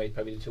Shane Enright,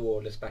 probably the two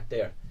oldest back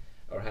there.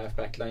 Our half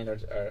back line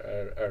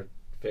are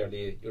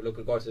fairly. You're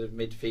looking to go to the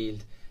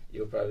midfield.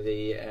 You're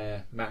probably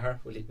Maher.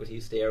 Will he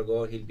stay or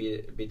go? He'll be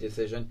a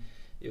decision.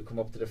 You come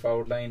up to the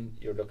forward line.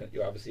 You're looking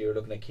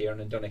at Kieran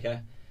and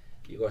Donaghy.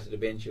 You go to the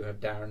bench. You have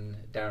Darren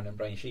and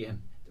Brian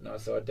Sheehan.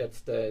 So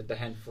that's the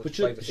handful. But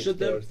should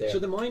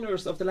the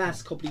minors of the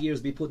last couple of years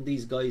be putting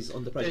these guys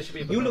under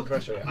pressure?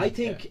 Pressure, yeah. I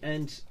think,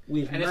 and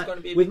we've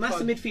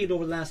massive midfield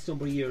over the last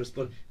number of years,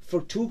 but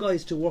for two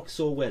guys to work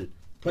so well,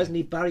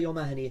 presently Barry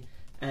O'Mahony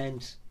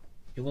and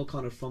Young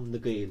O'Connor from the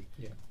Gael,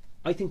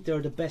 I think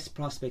they're the best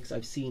prospects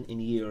I've seen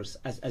in years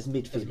as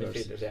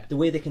midfielders. The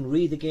way they can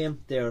read the game,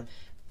 they're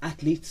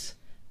athletes,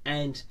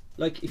 and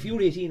like, if you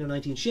were 18 or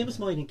 19, Seamus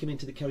Moynihan came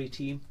into the Kerry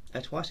team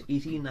at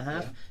 18 and a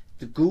half.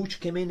 The Gooch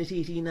came in at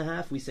 18 and a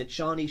half. We said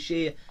Shawnee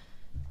Shea.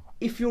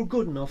 If you're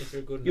good enough,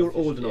 you're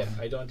old enough.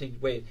 Yeah, I don't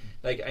think.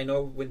 I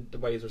know when the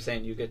boys were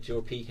saying you get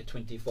your peak at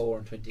 24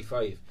 and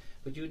 25,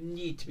 but you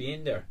need to be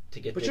in there to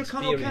get the experience.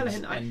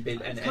 But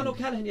you're Conor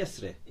O'Callaghan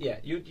yesterday. Yeah,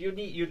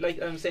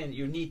 I'm saying,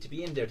 you need to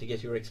be in there to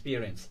get your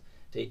experience.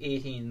 The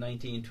 18,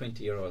 19,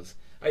 20-year-olds.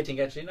 I think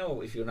actually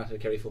no, if you're not a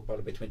Kerry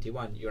footballer by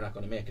 21, you're not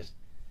going to make it.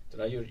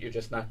 You're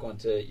just not going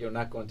to. You're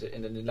not going to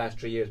in the last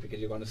 3 years,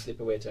 because you're going to slip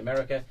away to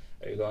America,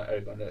 or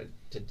you're going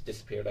to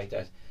disappear like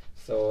that.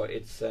 So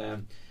it's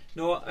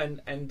no.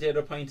 And the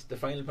other point, the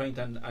final point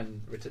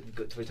on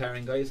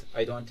retiring guys,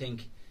 I don't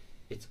think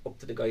it's up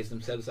to the guys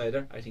themselves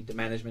either. I think the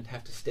management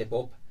have to step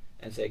up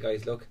and say,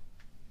 guys, look,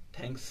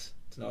 thanks.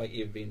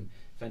 You've been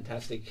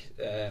fantastic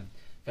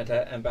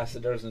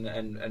ambassadors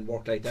and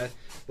work like that,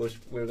 but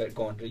we're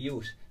going to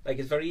youth. Like,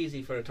 it's very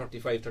easy for a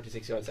 35,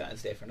 36-year-old to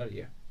stay for another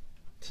year.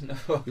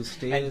 You'll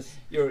stay.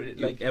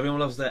 Everyone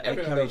loves that.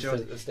 Everyone loves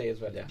to stay as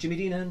well. Yeah. Jimmy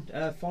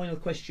Deanan, final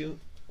question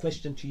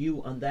to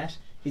you on that: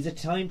 is it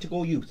time to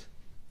go youth?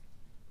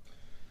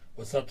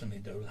 Well, certainly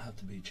there will have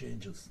to be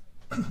changes,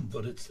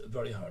 but it's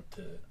very hard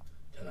to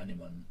tell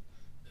anyone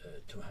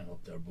to hang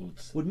up their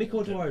boots. Would Mick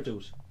O'Dwyer do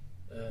it?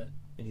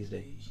 in his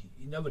day?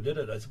 He never did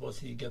it. I suppose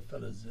he gave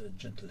fellas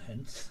gentle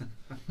hints.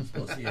 I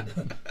suppose he had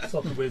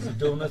subtle ways of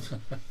doing it.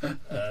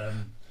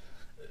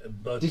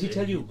 But did he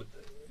tell you?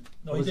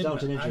 No, he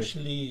didn't.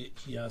 Actually,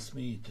 he asked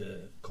me to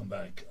come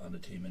back on the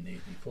team in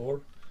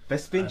 '84.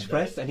 Best bench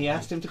press, and he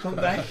asked him to come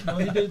back. No,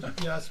 he did.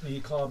 He asked me. He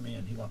called me,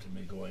 and he wanted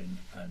me to go in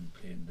and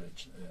play in the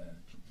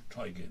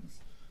try games.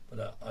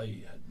 But I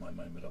had my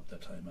mind made up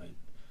that time. I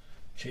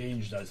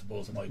changed, I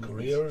suppose, my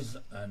careers,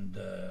 and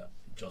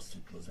just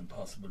it was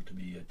impossible to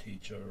be a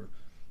teacher,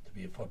 to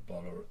be a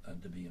footballer,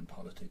 and to be in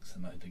politics,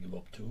 and I had to give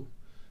up two.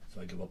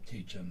 So I gave up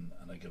teaching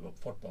and I gave up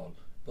football.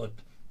 But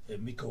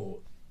Miko,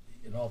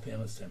 in all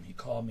fairness to him, he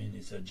called me and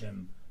he said,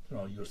 Jim, you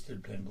know, you're still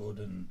playing good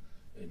in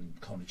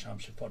county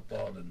championship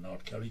football and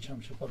North Kerry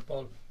championship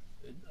football.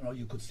 You know,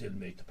 you could still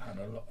make the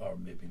panel or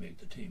maybe make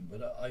the team.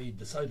 But I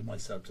decided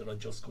myself that I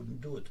just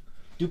couldn't do it.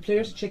 Do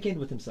players check in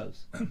with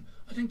themselves?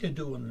 I think they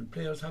do, and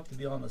players have to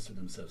be honest with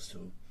themselves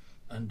too.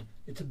 And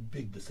it's a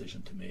big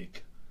decision to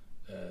make.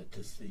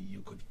 To say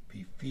you could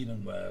be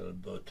feeling well,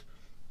 but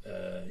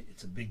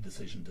it's a big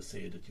decision to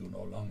say that you're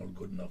no longer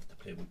good enough to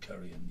play with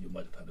Kerry, and you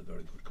might have had a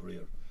very good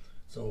career.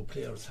 So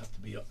players have to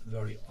be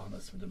very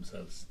honest with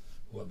themselves,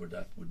 whoever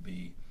that would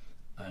be,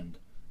 and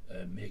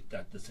make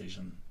that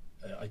decision.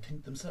 I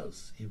think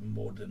themselves, even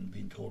more than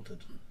being told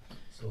it.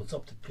 So it's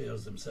up to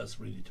players themselves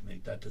really to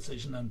make that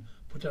decision and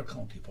put their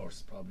county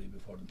first, probably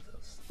before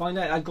themselves.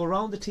 Finally, I'll go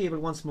round the table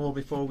once more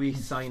before we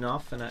sign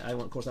off, and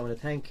of course I want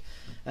to thank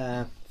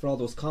for all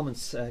those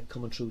comments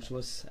coming through to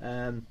us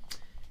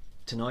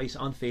tonight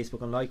on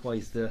Facebook, and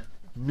likewise the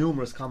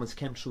numerous comments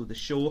came through the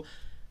show.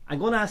 I'm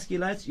going to ask you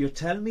lads, you're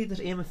telling me that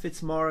Eamon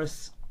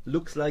Fitzmaurice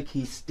looks like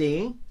he's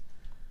staying,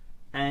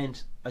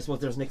 and I suppose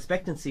there's an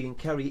expectancy in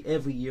Kerry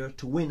every year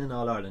to win in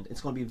All-Ireland.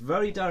 It's going to be a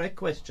very direct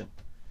question.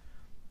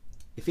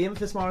 If Eamon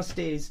Fitzmaurice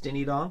stays,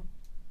 Denny Long,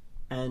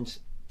 and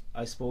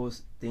I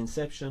suppose the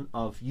inception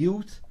of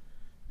youth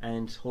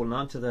and holding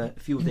on to the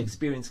few of the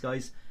experienced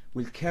guys,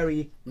 will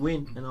Kerry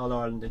win in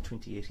All-Ireland in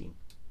 2018?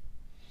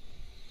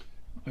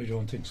 I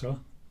don't think so.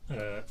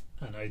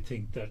 And I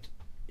think that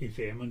if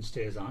Eamon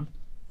stays on,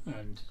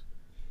 and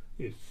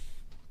if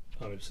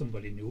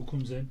somebody new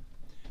comes in,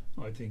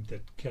 I think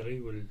that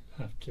Kerry will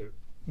have to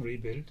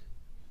rebuild.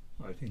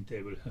 I think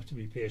they will have to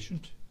be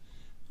patient.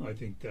 I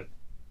think that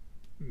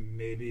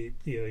maybe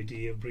the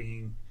idea of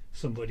bringing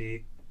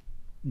somebody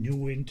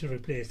new in to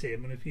replace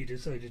Eamon, if he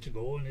decided to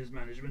go in his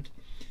management,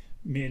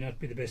 may not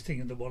be the best thing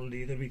in the world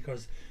either,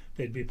 because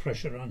there'd be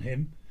pressure on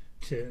him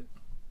to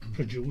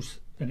produce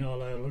an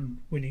All-Ireland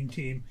winning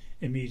team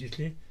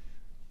immediately.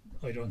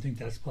 I don't think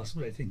that's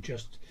possible. I think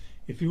just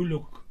if you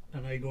look,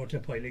 and I go to a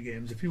pile of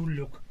games, if you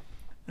look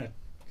at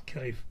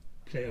Kerry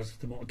players at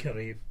the moment,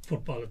 Kerry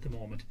football at the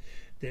moment,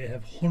 they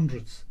have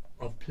hundreds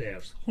of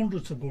players,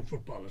 hundreds of good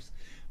footballers,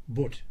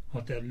 but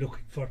what they're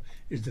looking for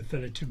is the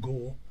fella to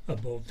go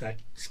above that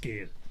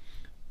scale.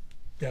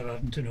 There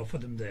aren't enough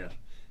of them there.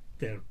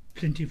 There are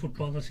plenty of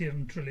footballers here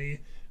in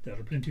Tralee, there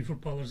are plenty of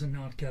footballers in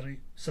North Kerry,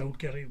 South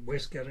Kerry,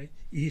 West Kerry,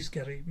 East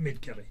Kerry,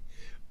 Mid Kerry,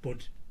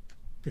 but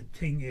the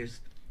thing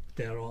is,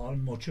 they're all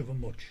much of a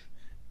much.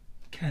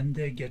 Can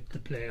they get the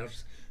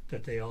players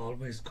that they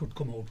always could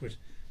come out with?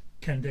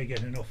 Can they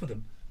get enough of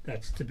them?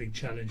 That's the big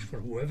challenge for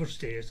whoever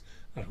stays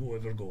or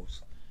whoever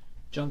goes.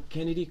 John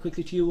Kennedy,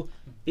 quickly to you.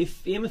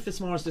 If Eamon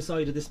Fitzmaurice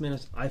decided this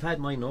minute, I've had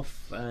my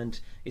enough and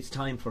it's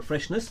time for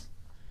freshness,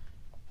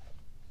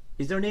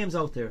 is there names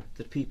out there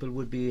that people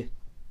would be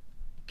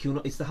queuing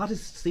up? It's the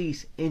hottest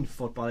seat in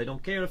football. I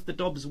don't care if the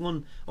Dubs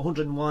won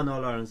 101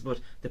 All-Irelands, but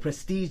the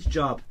prestige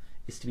job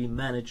is to be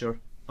manager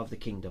of the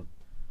kingdom.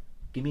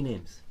 Give me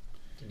names.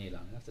 Neil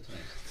on after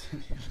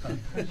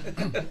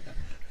tonight.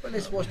 Well, I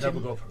suppose never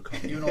go for a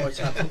coffee. you know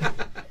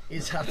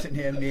it's hard to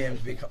name names,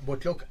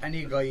 but look,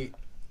 any guy,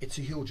 it's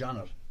a huge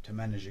honour to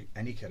manage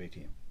any Kerry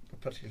team, but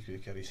particularly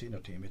a Kerry senior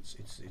team. It's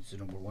the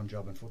number one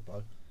job in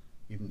football,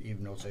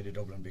 even outside of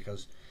Dublin,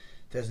 because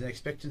there's an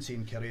expectancy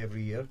in Kerry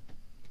every year,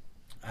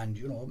 and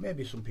you know,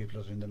 maybe some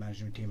people are in the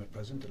management team at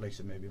present, the likes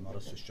of maybe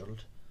Maurice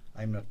Fitzgerald.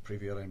 I'm not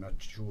privy, or I'm not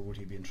sure would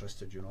he be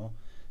interested. You know,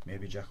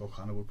 maybe Jack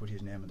O'Connor would put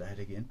his name in the hat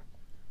again.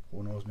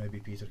 Who knows, maybe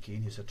Peter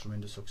Keane. He's had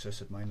tremendous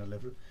success at minor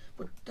level,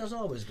 but there's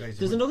always guys.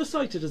 There's another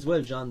side to it as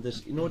well, John,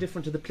 that no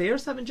different to the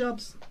players having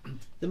jobs,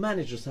 the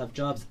managers have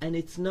jobs, and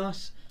it's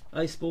not,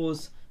 I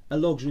suppose, a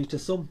luxury to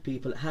some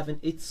people having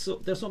it.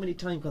 So there's so many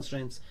time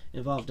constraints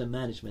involved in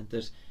management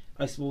that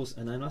I suppose,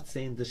 and I'm not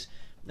saying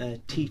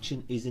that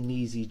teaching is an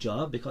easy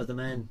job, because the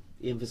man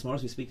Eamon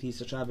Fitzmaurice, we speak, he used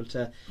to travel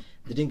to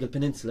the Dingle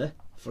Peninsula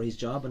for his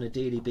job on a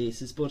daily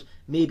basis, but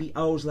maybe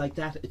hours like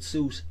that it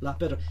suits a lot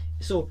better.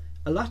 So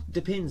a lot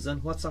depends on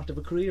what sort of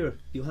a career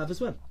you have as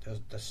well.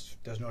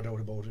 There's no doubt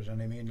about it.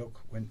 And I mean, look,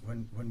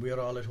 when we're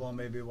all at home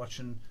maybe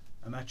watching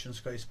a match on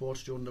Sky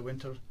Sports during the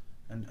winter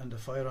and the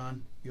fire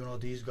on, you know,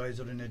 these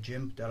guys are in a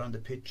gym, they're on the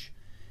pitch.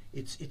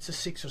 It's a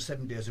 6 or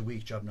 7 days a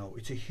week job now.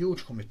 It's a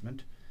huge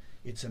commitment.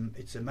 It's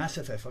a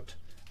massive effort,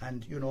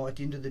 and you know, at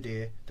the end of the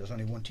day, there's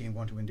only one team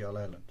going to win the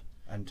All-Ireland.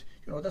 And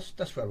you know,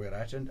 that's where we're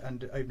at,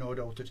 and I've no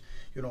doubt that,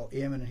 you know,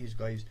 Eamon and his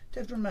guys,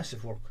 they've done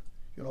massive work.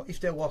 You know, if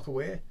they walk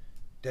away,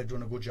 they've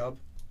done a good job.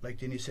 Like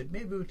Denny said,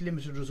 maybe with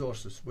limited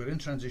resources. We're in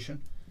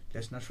transition.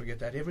 Let's not forget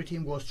that. Every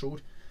team goes through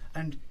it.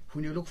 And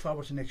when you look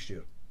forward to next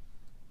year,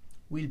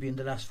 we'll be in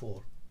the last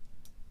 4.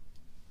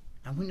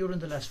 And when you're in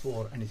the last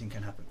 4, anything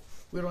can happen.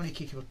 We're only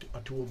kicking a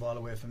 2 ball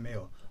away from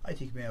Mayo. I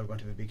think Mayo are going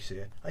to have a big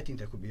say. I think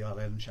they could be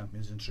All-Ireland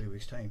champions in 3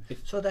 weeks' time.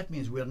 So that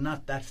means we're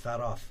not that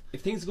far off.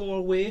 If things go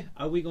our way,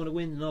 are we going to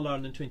win in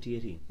All-Ireland in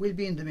 2018? We'll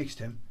be in the mix,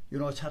 Tim. You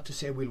know, it's hard to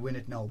say we'll win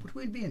it now, but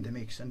we'll be in the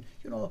mix. And,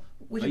 you know...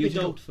 Are you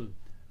doubtful?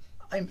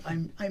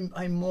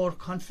 I'm more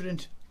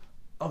confident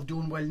of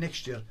doing well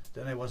next year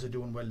than I was of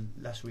doing well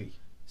last week.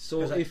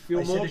 So if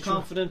you're more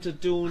confident of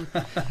doing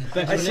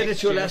better I said it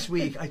to you year, last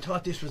week. I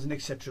thought this was an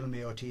exceptional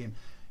Mayo team.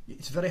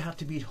 It's very hard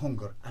to beat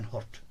hunger and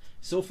hurt.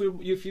 So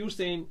if you're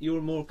saying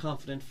you're more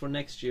confident for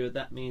next year,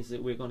 that means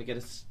that we're going to get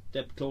a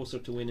step closer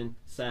to winning.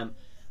 Sam,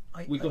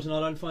 we go to an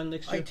All-Ireland final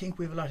next year? I think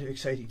we have a lot of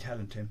exciting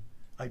talent, Tim.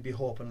 I'd be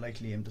hoping, like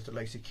Liam, that the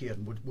likes of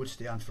Kieran would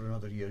stay on for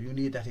another year. You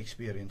need that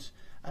experience.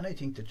 And I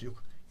think that you'll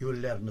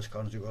learn as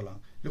you go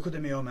along. Look at the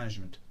Mayo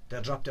management. They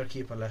dropped their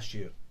keeper last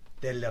year.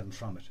 They'll learn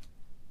from it.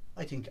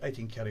 I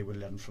think Kerry will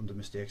learn from the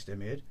mistakes they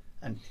made.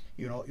 And,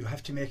 you know, you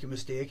have to make a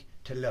mistake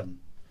to learn.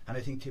 And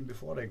I think, Tim,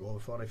 before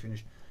I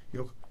finish,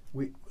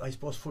 I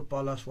suppose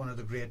football lost one of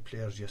the great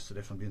players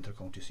yesterday from the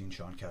inter-county scene,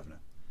 Sean Kavanagh.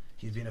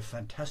 He's been a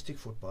fantastic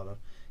footballer.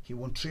 He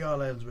won 3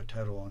 All-Irelands with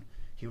Tyrone.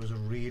 He was a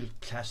real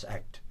class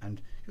act.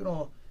 And, you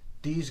know,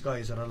 these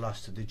guys are a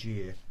loss to the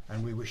GA,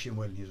 and we wish him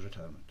well in his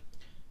retirement.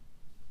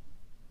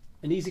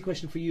 An easy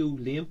question for you,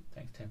 Liam.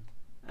 Thanks, Tim.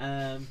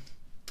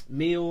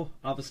 Mayo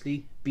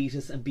obviously beat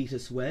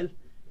us well.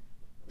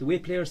 The way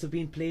players have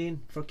been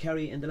playing for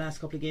Kerry in the last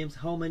couple of games,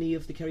 how many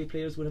of the Kerry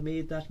players would have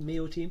made that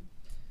Mayo team?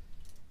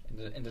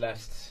 In the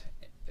last...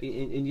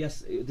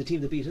 the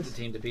team that beat us. The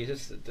team that beat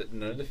us.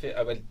 None of the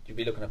well, you'd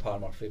be looking at Paul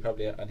Murphy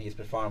probably on his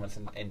performance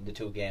in the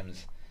 2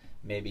 games.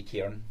 Maybe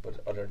Kieran, but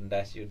other than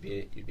that, you'd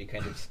be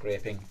kind of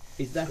scraping.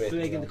 Is that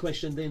begging the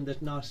question then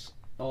that not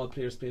all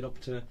players played up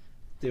to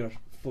their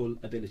full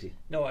ability?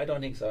 No, I don't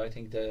think so. I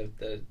think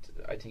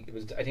I think it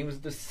was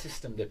the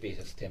system that beat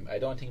us, Tim. I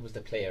don't think it was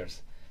the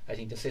players. I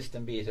think the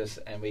system beat us,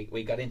 and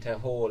we got into a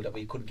hole that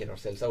we couldn't get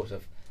ourselves out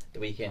of the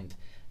weekend.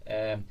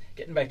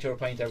 Getting back to your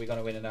point, are we going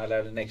to win an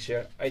All-Ireland next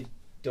year? I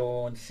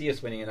don't see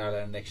us winning an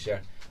All-Ireland next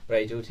year, but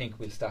I do think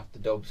we'll stop the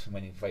Dubs from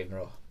winning 5 in a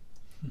row.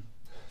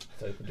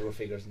 So I can do our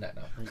figures in that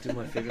now. I'll do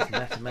my figures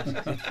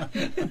mathematically.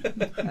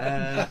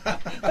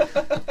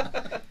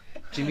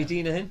 Jimmy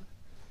Deenahan,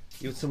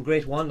 you had some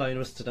great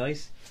one-liners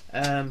tonight.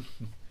 I'm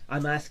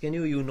asking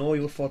you, you know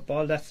your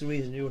football, that's the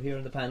reason you're here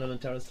on the panel on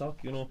Terrace Talk.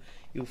 You know,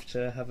 you have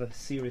to have a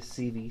serious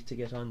CV to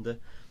get on the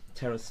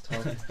Terrace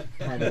Talk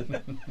panel.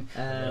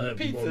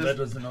 More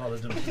medals than all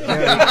of them. And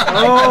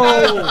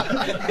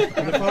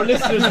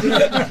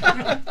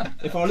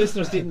if our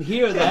listeners didn't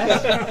hear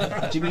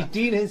that, Jimmy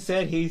Deenahan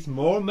said he's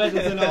more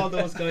medals than all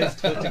those guys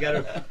put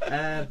together.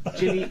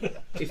 Jimmy,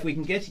 if we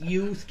can get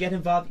youth, get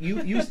involved.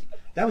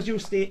 That was your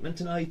statement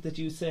tonight, that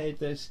you said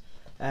that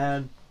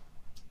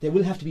there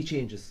will have to be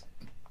changes.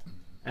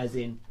 As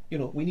in, you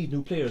know, we need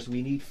new players,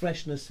 we need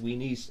freshness, we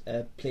need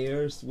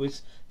players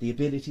with the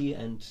ability,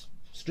 and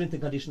strength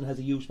and condition has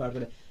a huge part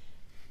of it.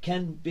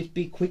 Can it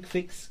be quick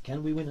fix?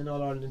 Can we win an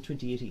All-Ireland in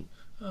 2018?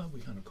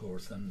 We can, of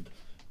course, and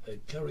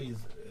Kerry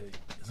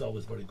is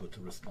always very good to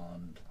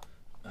respond,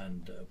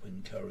 and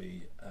when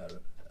Kerry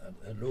are at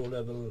a low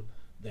level,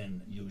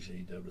 then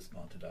usually they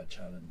respond to that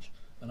challenge.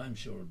 And I'm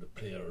sure the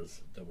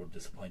players that were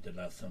disappointed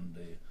last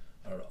Sunday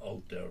are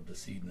out there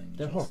this evening.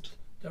 They're hurt.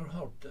 They're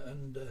hurt,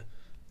 and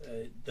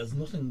there's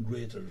nothing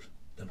greater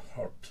than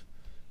hurt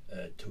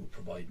to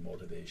provide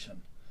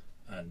motivation.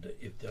 And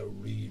if they're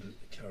real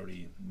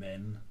Kerry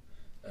men,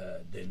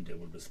 then they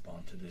will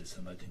respond to this,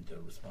 and I think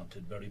they'll respond to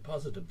it very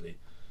positively.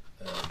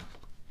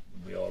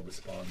 We all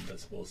respond, I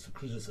suppose, to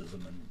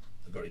criticism in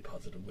a very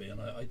positive way,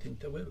 and I think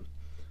they will.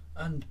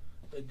 And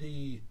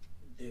the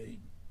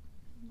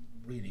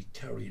really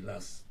Kerry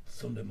last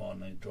Sunday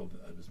morning,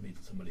 I was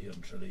meeting somebody here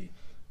in Tralee,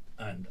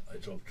 and I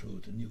drove through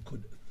it, and you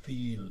could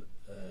feel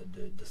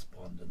the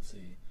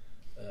despondency.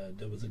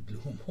 There was a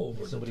gloom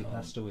over somebody the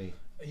town. Passed away.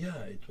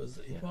 Yeah, it was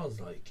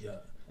like,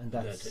 and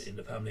that's in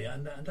the family,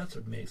 and that's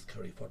what makes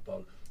Kerry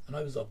football. And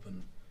I was up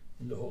in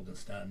the Hogan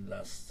stand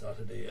last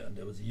Saturday, and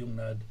there was a young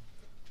lad,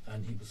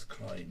 and he was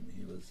crying.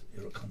 He was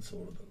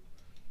irreconsolable,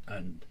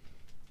 and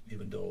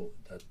even though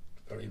that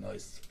very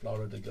nice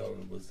Florida girl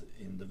was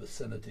in the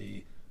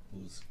vicinity,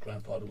 whose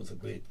grandfather was a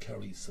great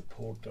Kerry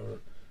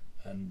supporter,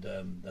 and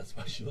that's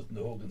why she was in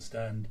the Hogan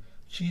stand,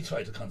 she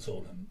tried to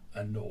console him,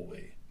 and no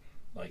way.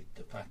 Like,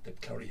 the fact that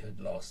Kerry had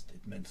lost,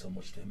 it meant so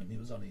much to him, and he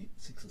was only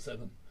 6 or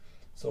 7.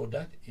 So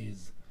that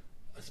is,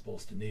 I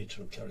suppose, the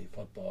nature of Kerry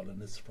football,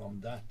 and it's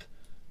from that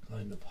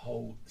kind of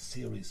how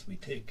serious we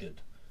take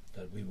it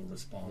that we will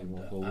respond,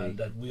 and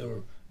that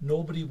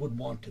nobody would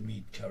want to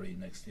meet Kerry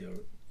next year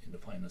in the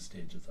final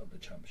stages of the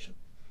championship.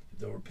 If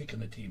they were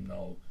picking a team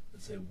now,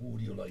 they'd say, who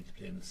do you like to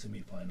play in the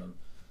semi-final?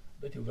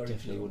 I bet you very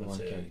few would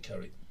say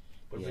Kerry.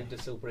 But Yeah. we'll do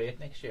Super 8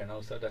 next year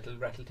now, so that'll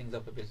rattle things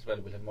up a bit as well.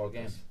 We'll have more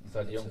games,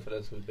 so the young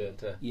fellas will be able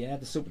to. Yeah,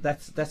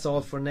 that's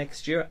all for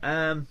next year.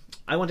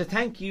 I want to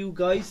thank you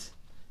guys,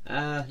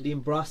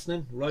 Liam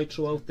Brosnan, right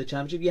throughout the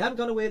championship. You haven't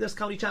gone away. There's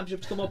county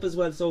championships come up as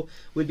well, so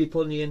we'll be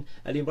pulling you in.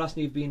 Liam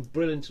Brosnan, you've been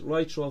brilliant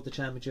right throughout the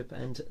championship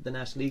and the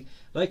National League.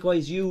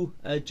 Likewise, you,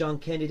 John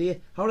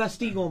Kennedy. How are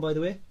Steve going, by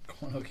the way?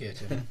 Going okay,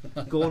 Tim.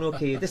 Going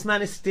okay. This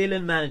man is still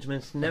in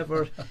management.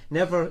 Never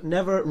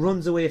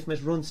runs away from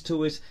it. Runs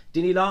to it.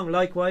 Dinny Long,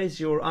 likewise,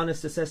 your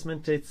honest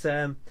assessment. It's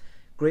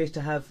great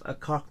to have a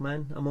Cork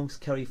man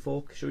amongst Kerry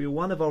folk. Sure, you're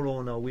one of our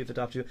own now. We've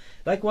adopted you.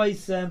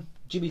 Likewise,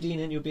 Jimmy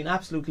Deanan, you've been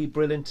absolutely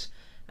brilliant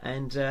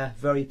and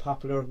very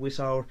popular with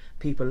our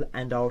people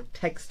and our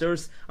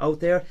texters out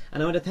there.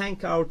 And I want to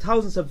thank our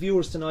thousands of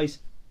viewers tonight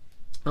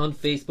on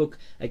Facebook.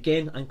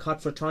 Again, I'm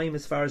cut for time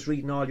as far as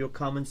reading all your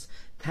comments.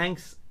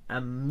 Thanks a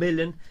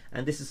million.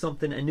 And this is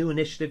something, a new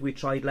initiative we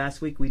tried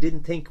last week. We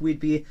didn't think we'd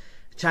be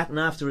chatting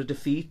after a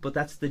defeat, but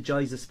that's the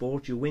joys of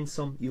sport. You win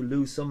some, you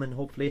lose some, and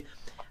hopefully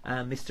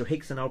Mr.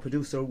 Hickson, our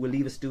producer, will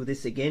leave us do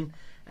this again.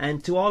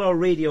 And to all our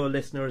radio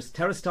listeners,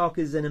 Terrace Talk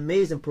is an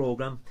amazing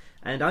programme,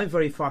 and I'm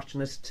very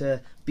fortunate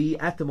to be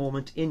at the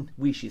moment in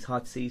Weeshy's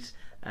hot seat.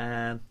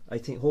 I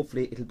think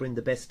hopefully it'll bring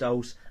the best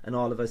out in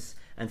all of us,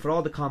 and for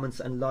all the comments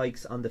and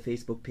likes on the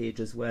Facebook page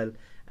as well.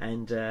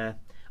 And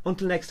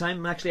until next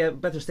time, actually I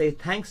better say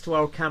thanks to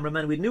our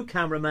cameraman. We had a new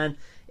cameraman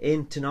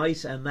in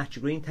tonight,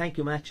 Matthew Green. Thank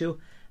you, Matthew.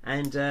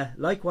 And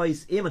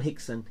likewise, Eamon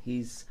Hickson.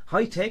 He's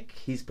high tech,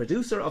 he's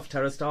producer of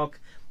Terrace Talk.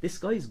 This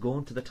guy's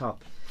going to the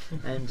top.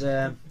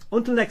 And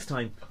until next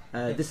time,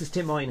 this is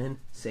Tim Moynihan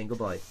saying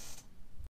goodbye.